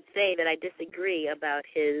I could say that I disagree about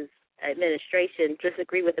his administration,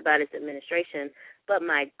 but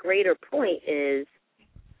my greater point is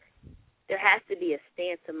there has to be a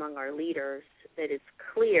stance among our leaders that is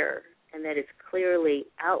clear and that is clearly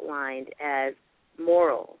outlined as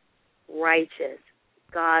moral, righteous,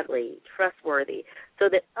 godly, trustworthy, so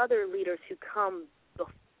that other leaders who come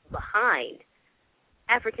behind,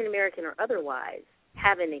 African American or otherwise,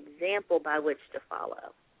 have an example by which to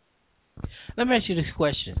follow. Let me ask you this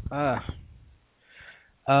question.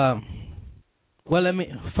 Well, let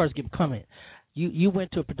me first give a comment. You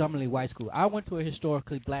went to a predominantly white school. I went to a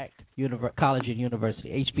historically black college and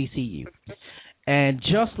university, HBCU. And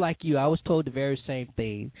just like you, I was told the very same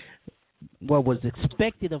thing. What was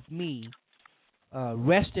expected of me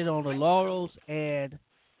rested on the laurels and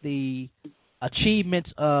the achievements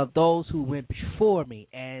of those who went before me.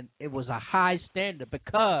 And it was a high standard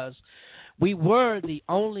because we were the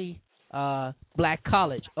only black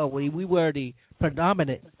college. We were the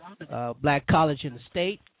predominant black college in the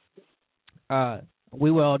state. We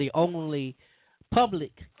were the only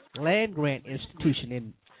public land grant institution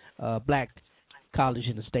in black college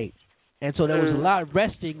in the state. And so there was a lot of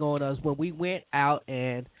resting on us when we went out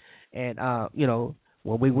and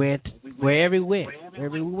when we went wherever we went.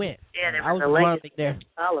 Yeah, there I was learning there.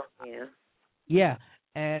 Follow you. Yeah,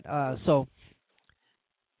 and so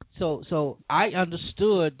I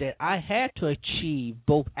understood that I had to achieve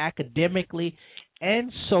both academically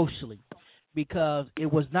and socially, because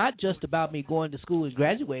it was not just about me going to school and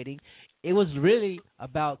graduating. It was really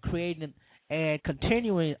about creating and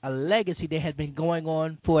continuing a legacy that had been going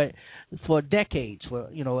on for decades, for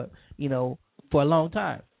a long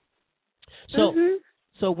time. So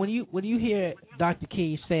so when you hear Dr.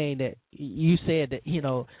 King saying that, you said that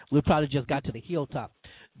we probably just got to the hilltop.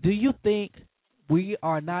 Do you think we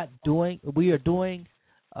are doing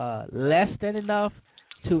less than enough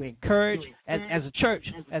to encourage as a church,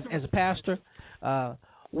 as a pastor?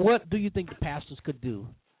 What do you think the pastors could do?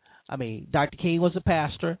 I mean, Dr. King was a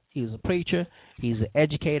pastor. He was a preacher. He's an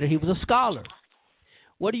educator. He was a scholar.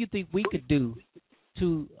 What do you think we could do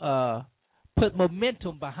to put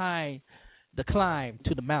momentum behind the climb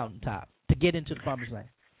to the mountaintop, to get into the promised land?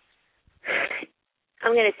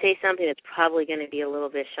 I'm going to say something that's probably going to be a little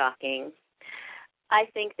bit shocking. I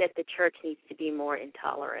think that the church needs to be more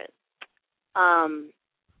intolerant.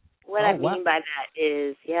 What I mean by that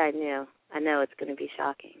is, I know it's going to be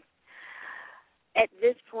shocking. At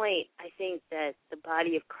this point, I think that the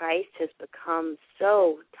body of Christ has become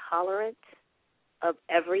so tolerant of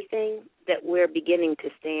everything that we're beginning to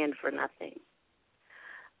stand for nothing.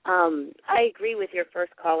 I agree with your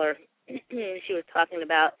first caller. She was talking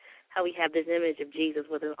about how we have this image of Jesus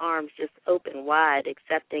with his arms just open wide,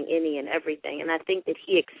 accepting any and everything. And I think that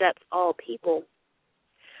he accepts all people,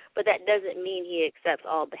 but that doesn't mean he accepts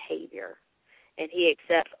all behavior, and he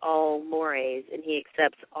accepts all mores, and he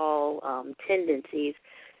accepts all tendencies.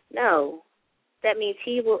 No, that means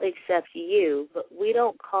he will accept you, but we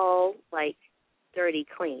don't call, dirty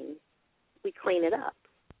clean. We clean it up.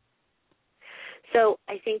 So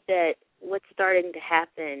I think that what's starting to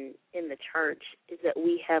happen in the church is that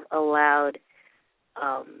we have allowed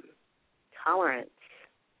tolerance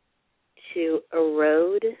to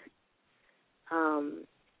erode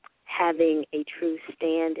having a true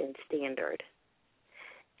stand and standard.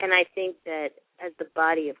 And I think that as the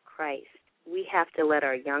body of Christ, we have to let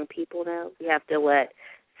our young people know. We have to let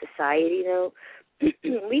society know.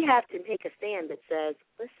 We have to take a stand that says,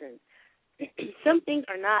 listen, some things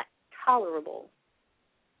are not tolerable.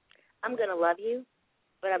 I'm going to love you,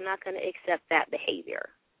 but I'm not going to accept that behavior.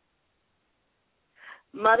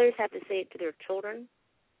 Mothers have to say it to their children.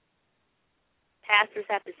 Pastors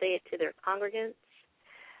have to say it to their congregants.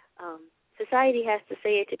 Society has to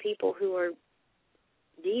say it to people who are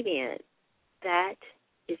deviant. That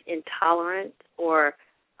is intolerant or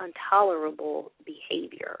intolerable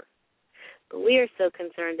behavior. But we are so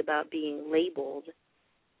concerned about being labeled,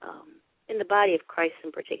 in the body of Christ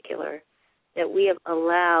in particular, that we have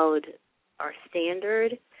allowed our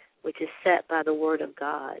standard, which is set by the Word of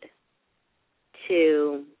God,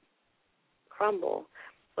 to crumble.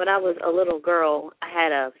 When I was a little girl, I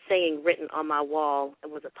had a saying written on my wall. It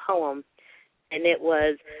was a poem, and it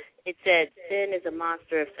said, sin is a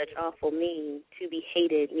monster of such awful mien, to be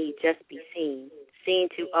hated need just be seen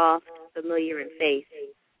too oft, familiar in face.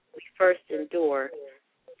 We first endure,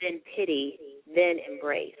 then pity, then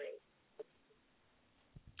embrace.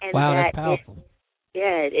 And wow, that's powerful.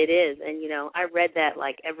 It is. And, I read that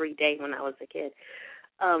every day when I was a kid.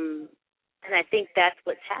 And I think that's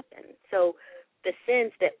what's happened. So the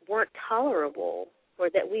sins that weren't tolerable or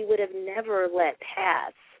that we would have never let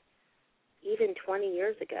pass even 20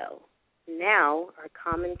 years ago now are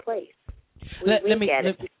commonplace. Let me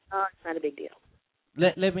it's not a big deal.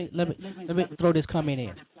 Let me throw this comment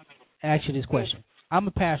in. Ask you this question. I'm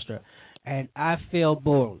a pastor, and I failed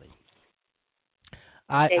morally.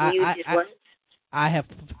 I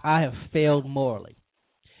have failed morally.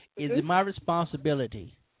 Is it my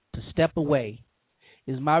responsibility to step away?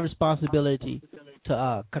 Is my responsibility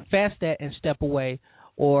to confess that and step away,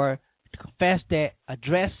 or to confess that,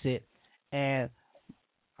 address it, and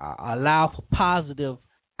allow for positive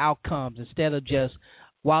outcomes instead of just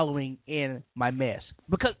wallowing in my mess?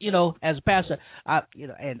 Because as a pastor, I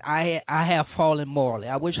have fallen morally.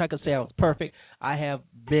 I wish I could say I was perfect. I have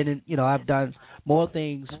been I've done more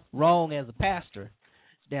things wrong as a pastor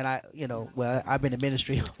than I've been in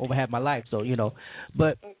ministry over half my life. So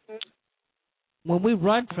but when we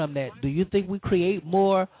run from that, do you think we create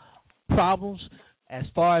more problems as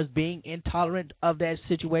far as being intolerant of that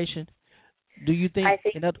situation? Do you think?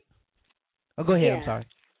 Go ahead. Yeah. I'm sorry.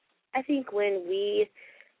 I think when we,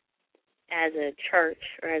 as a church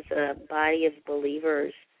or as a body of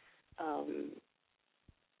believers,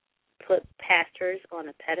 put pastors on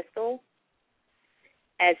a pedestal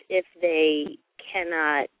as if they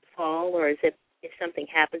cannot fall, or as if something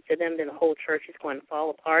happens to them, then the whole church is going to fall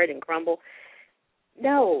apart and crumble.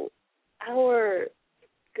 No, our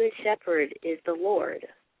good shepherd is the Lord,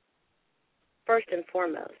 first and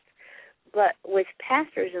foremost. But with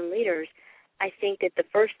pastors and leaders, I think that the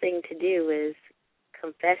first thing to do is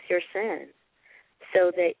confess your sin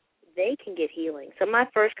so that they can get healing. So my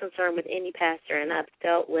first concern with any pastor, and I've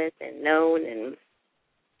dealt with and known and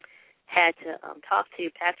had to talk to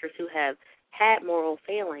pastors who have had moral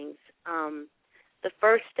failings, the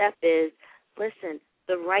first step is, listen,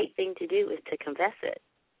 the right thing to do is to confess it.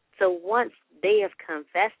 So once they have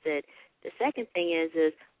confessed it, the second thing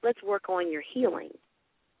is let's work on your healing.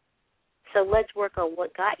 So let's work on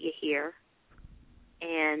what got you here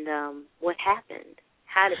and what happened.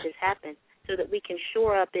 How did this happen? So that we can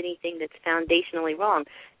shore up anything that's foundationally wrong.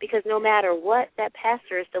 Because no matter what, that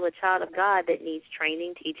pastor is still a child of God that needs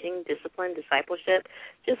training, teaching, discipline, discipleship,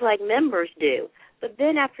 just like members do. But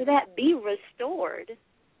then after that, be restored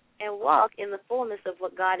and walk in the fullness of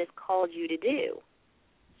what God has called you to do.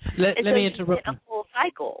 Let me interrupt you. Get a full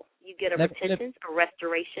cycle. You get a repentance, a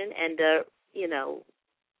restoration, and a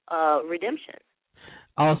redemption.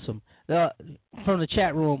 Awesome. From the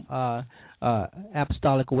chat room,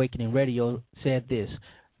 Apostolic Awakening Radio said this.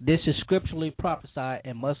 This is scripturally prophesied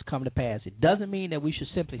and must come to pass. It doesn't mean that we should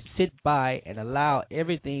simply sit by and allow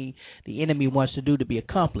everything the enemy wants to do to be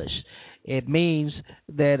accomplished. It means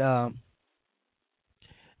that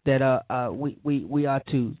we are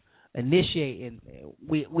to initiate, and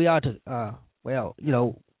we are to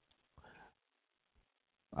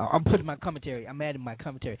I'm putting my commentary. I'm adding my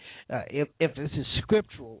commentary. If this is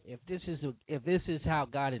scriptural, if this is how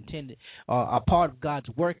God intended, or a part of God's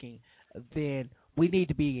working, then we need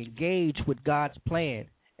to be engaged with God's plan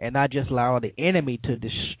and not just allow the enemy to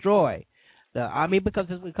destroy. Because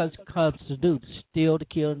it comes to do, to steal, to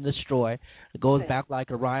kill, and destroy. It goes back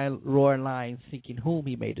like a roaring lion, seeking whom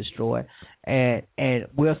he may destroy, and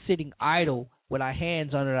we're sitting idle with our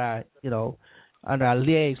hands under our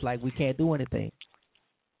legs, like we can't do anything.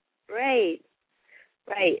 Right.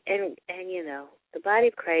 And the body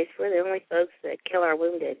of Christ, we're the only folks that kill our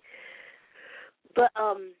wounded. But,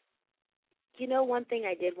 one thing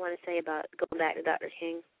I did want to say about going back to Dr.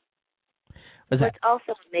 King, what's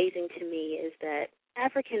also amazing to me is that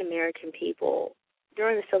African-American people,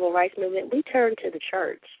 during the Civil Rights Movement, we turned to the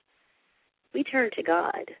church. We turned to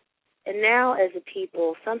God. And now as a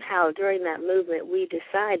people, somehow during that movement, we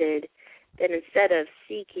decided that instead of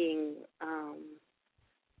seeking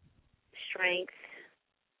strength,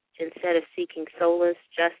 instead of seeking solace,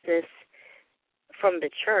 justice from the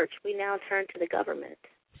church, we now turn to the government.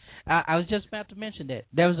 I was just about to mention that.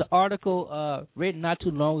 There was an article written not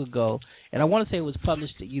too long ago, and I want to say it was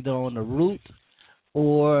published either on the Root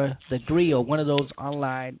or the Gree or one of those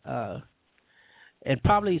online, and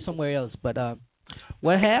probably somewhere else. But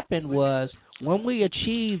what happened was when we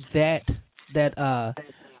achieved that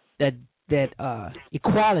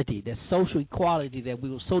equality, that social equality that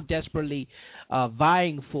we were so desperately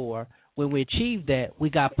vying for, when we achieved that,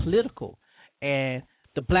 we got political. And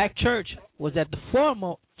the black church was at the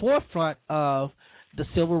forefront of the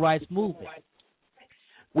civil rights movement.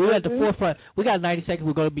 We were at the forefront. We got 90 seconds.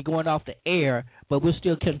 We're going to be going off the air, but we'll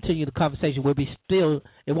still continue the conversation. It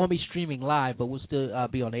won't be streaming live, but we'll still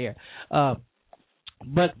be on the air.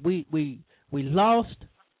 But we lost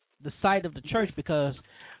the sight of the church because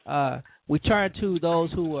we turned to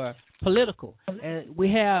those who were political, and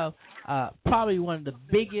we have probably one of the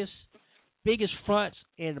biggest fronts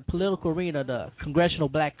in the political arena, the Congressional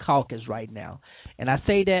Black Caucus right now. And I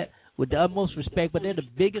say that with the utmost respect, but they're the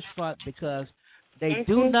biggest front because they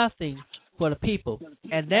do nothing for the people.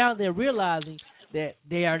 And now they're realizing that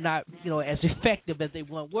they are not, as effective as they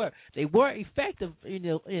once were. They were effective, in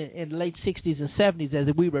the late 60s and 70s as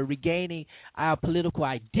we were regaining our political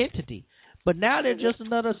identity. But now they're just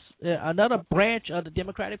another branch of the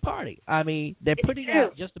Democratic Party. I mean, they're putting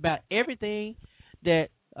out just about everything that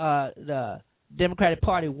the Democratic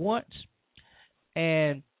Party wants,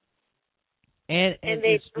 and they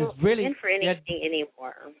it's really stand for anything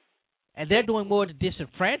anymore. And they're doing more to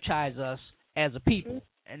disenfranchise us as a people.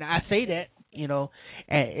 And I say that, and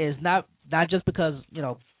it's not just because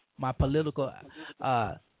my political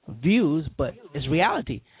views, but it's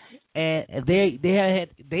reality. And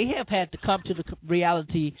they have had to come to the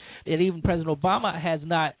reality that even President Obama has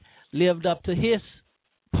not lived up to his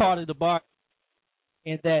part of the bargain.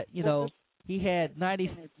 In that, he had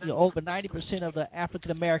over 90% of the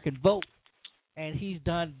African American vote, and he's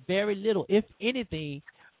done very little, if anything,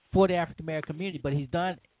 for the African American community, but he's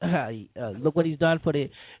done. Look what he's done for the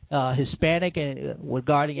Hispanic and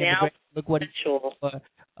regarding immigration. Look what he's done for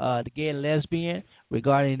the gay and lesbian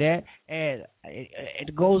regarding that, and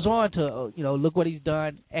it goes on to look what he's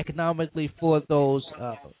done economically for those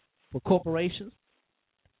for corporations.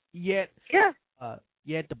 Yet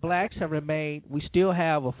the blacks have remained. We still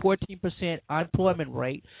have a 14% unemployment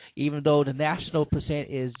rate, even though the national percent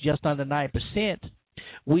is just under 9%.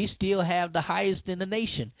 We still have the highest in the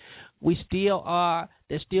nation. We still are.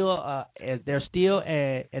 There's still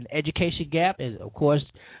an education gap, and of course,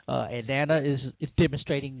 Atlanta is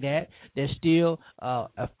demonstrating that. There's still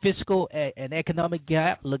a fiscal and economic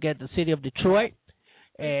gap. Look at the city of Detroit,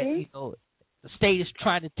 and the state is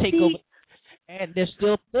trying to take over. And there's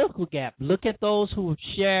still a political gap. Look at those who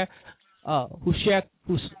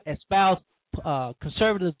espouse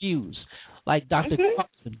conservative views, like Dr.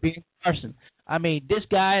 Carson, Ben Carson. I mean, this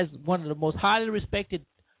guy is one of the most highly respected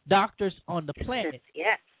doctors on the planet.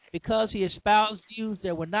 Yes. Because he espoused views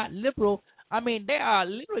that were not liberal. I mean, they are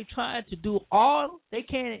literally trying to do all they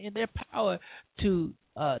can in their power to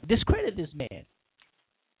discredit this man.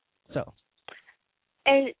 So.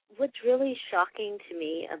 And what's really shocking to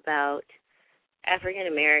me about African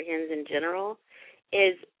Americans in general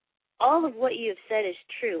is all of what you have said is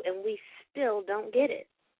true, and we still don't get it.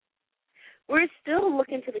 We're still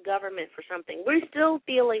looking to the government for something. We're still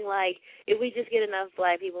feeling like if we just get enough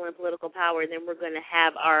black people in political power, then we're going to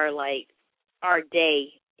have our day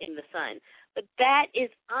in the sun. But that is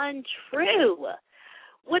untrue.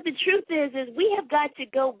 What the truth is we have got to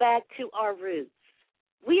go back to our roots.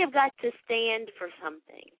 We have got to stand for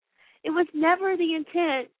something. It was never the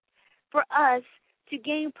intent for us to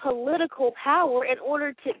gain political power in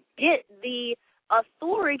order to get the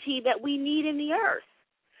authority that we need in the earth.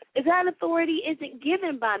 That authority isn't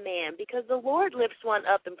given by man because the Lord lifts one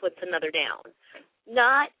up and puts another down,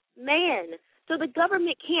 not man. So the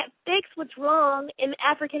government can't fix what's wrong in the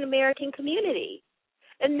African-American community.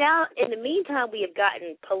 And now, in the meantime, we have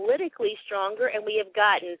gotten politically stronger and we have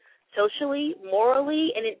gotten socially,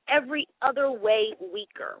 morally, and in every other way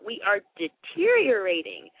weaker. We are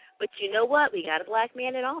deteriorating. But you know what? We got a black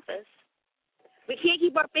man in office. We can't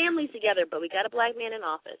keep our families together, but we got a black man in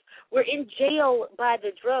office. We're in jail by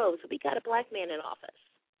the droves, but we got a black man in office.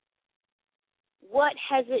 What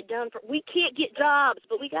has it done for? We can't get jobs,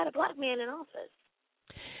 but we got a black man in office.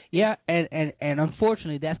 Yeah, and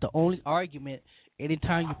unfortunately, that's the only argument.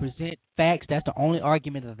 Anytime you present facts, that's the only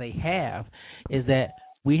argument that they have, is that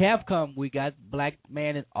we got black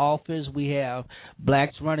man in office. We have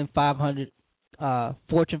blacks running 500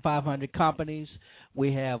 Fortune 500 companies.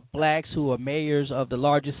 We have blacks who are mayors of the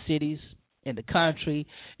largest cities in the country.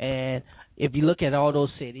 And if you look at all those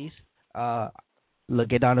cities,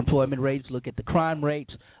 look at unemployment rates, look at the crime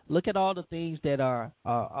rates, look at all the things that are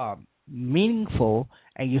meaningful,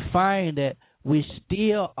 and you find that we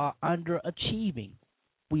still are underachieving.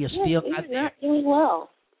 We are still not doing well.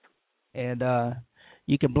 And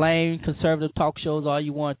you can blame conservative talk shows all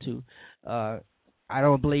you want to. I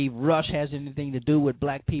don't believe Rush has anything to do with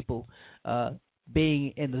black people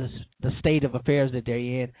being in the state of affairs that they're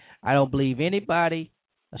in. I don't believe anybody,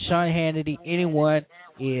 Sean Hannity, anyone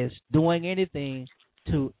is doing anything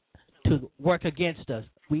to work against us.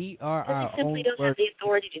 We are our own. We simply don't have the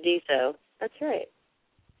authority to do so. That's right.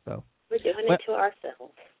 So we're doing it to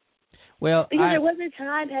ourselves. Well, because there was a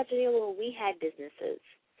time, Pastor Neal, when we had businesses.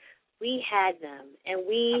 We had them, and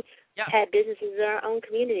we had businesses in our own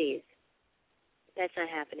communities. That's not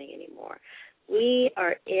happening anymore. We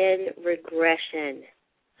are in regression.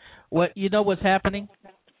 You know what's happening?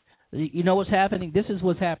 You know what's happening? This is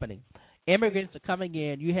what's happening. Immigrants are coming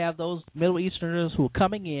in. You have those Middle Easterners who are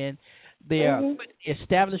coming in. They are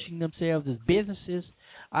establishing themselves as businesses.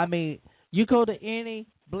 I mean, you go to any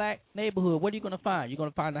black neighborhood, what are you going to find? You're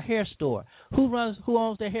going to find a hair store. Who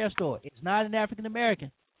owns their hair store? It's not an African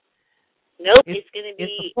American. Nope, it's going to be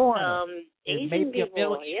Asian it may be people. A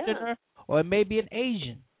Middle Easterner, or it may be an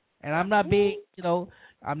Asian. And I'm not being,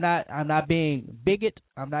 I'm not being bigot.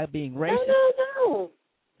 I'm not being racist. No.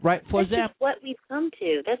 Right. For That's example, just what we've come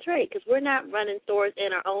to. That's right, because we're not running stores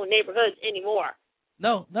in our own neighborhoods anymore.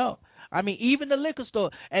 No. I mean, even the liquor store.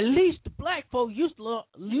 At least the black folk used to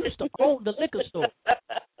own the liquor store.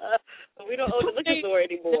 We don't own the liquor store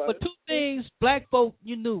anymore. But two things black folk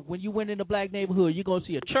you knew when you went in the black neighborhood, you're going to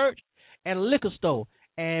see a church and a liquor store,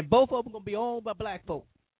 and both of them going to be owned by black folk.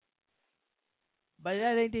 But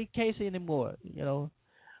that ain't the case anymore.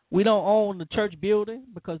 We don't own the church building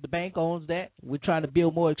because the bank owns that. We're trying to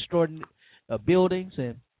build more extraordinary buildings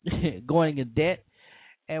and going in debt,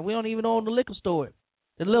 and we don't even own the liquor store.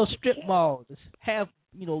 The little strip malls have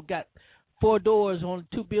got 4 doors on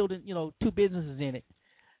 2 businesses in it.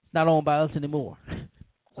 It's not owned by us anymore.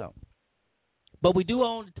 So, but we do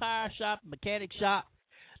own the tire shop, mechanic shop,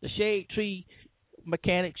 the Shade Tree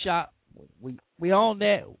mechanic shop. We own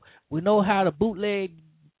that. We know how to bootleg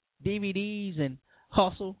DVDs and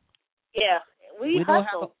hustle. Yeah, we know hustle.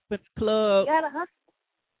 how to open the club. You gotta hustle.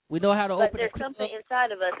 We know how to open. But there's something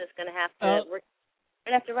inside of us that's gonna have to. We're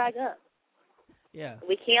gonna have to rise up. Yeah.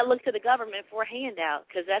 We can't look to the government for a handout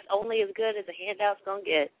because that's only as good as a handout's gonna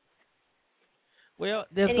get. Well,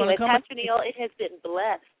 there's anyway, gonna come. Pastor Neal, it has been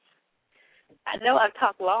blessed. I know I've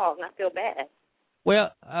talked long. I feel bad.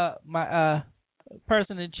 Well, my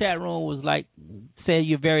person in the chat room was like, said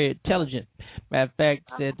you're very intelligent. Matter of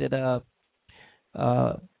fact, said that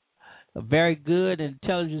a very good and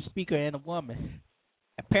intelligent speaker and a woman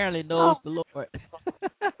apparently knows the Lord.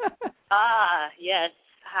 Yes,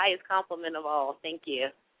 highest compliment of all. Thank you.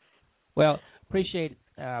 Well, appreciate it.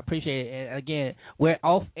 And again, we're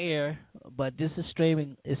off air, but this is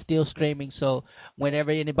streaming. It's still streaming. So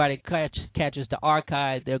whenever anybody catches the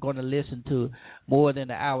archive, they're going to listen to more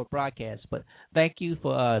than an hour broadcast. But thank you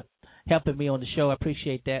for helping me on the show. I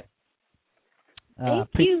appreciate that. Thank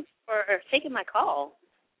you for taking my call.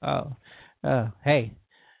 Hey,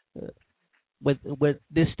 with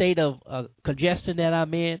this state of congestion that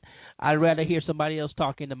I'm in, I'd rather hear somebody else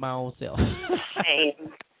talking than my own self.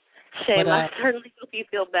 Shame. But, I certainly hope you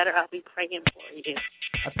feel better. I'll be praying for you.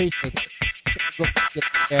 I appreciate it.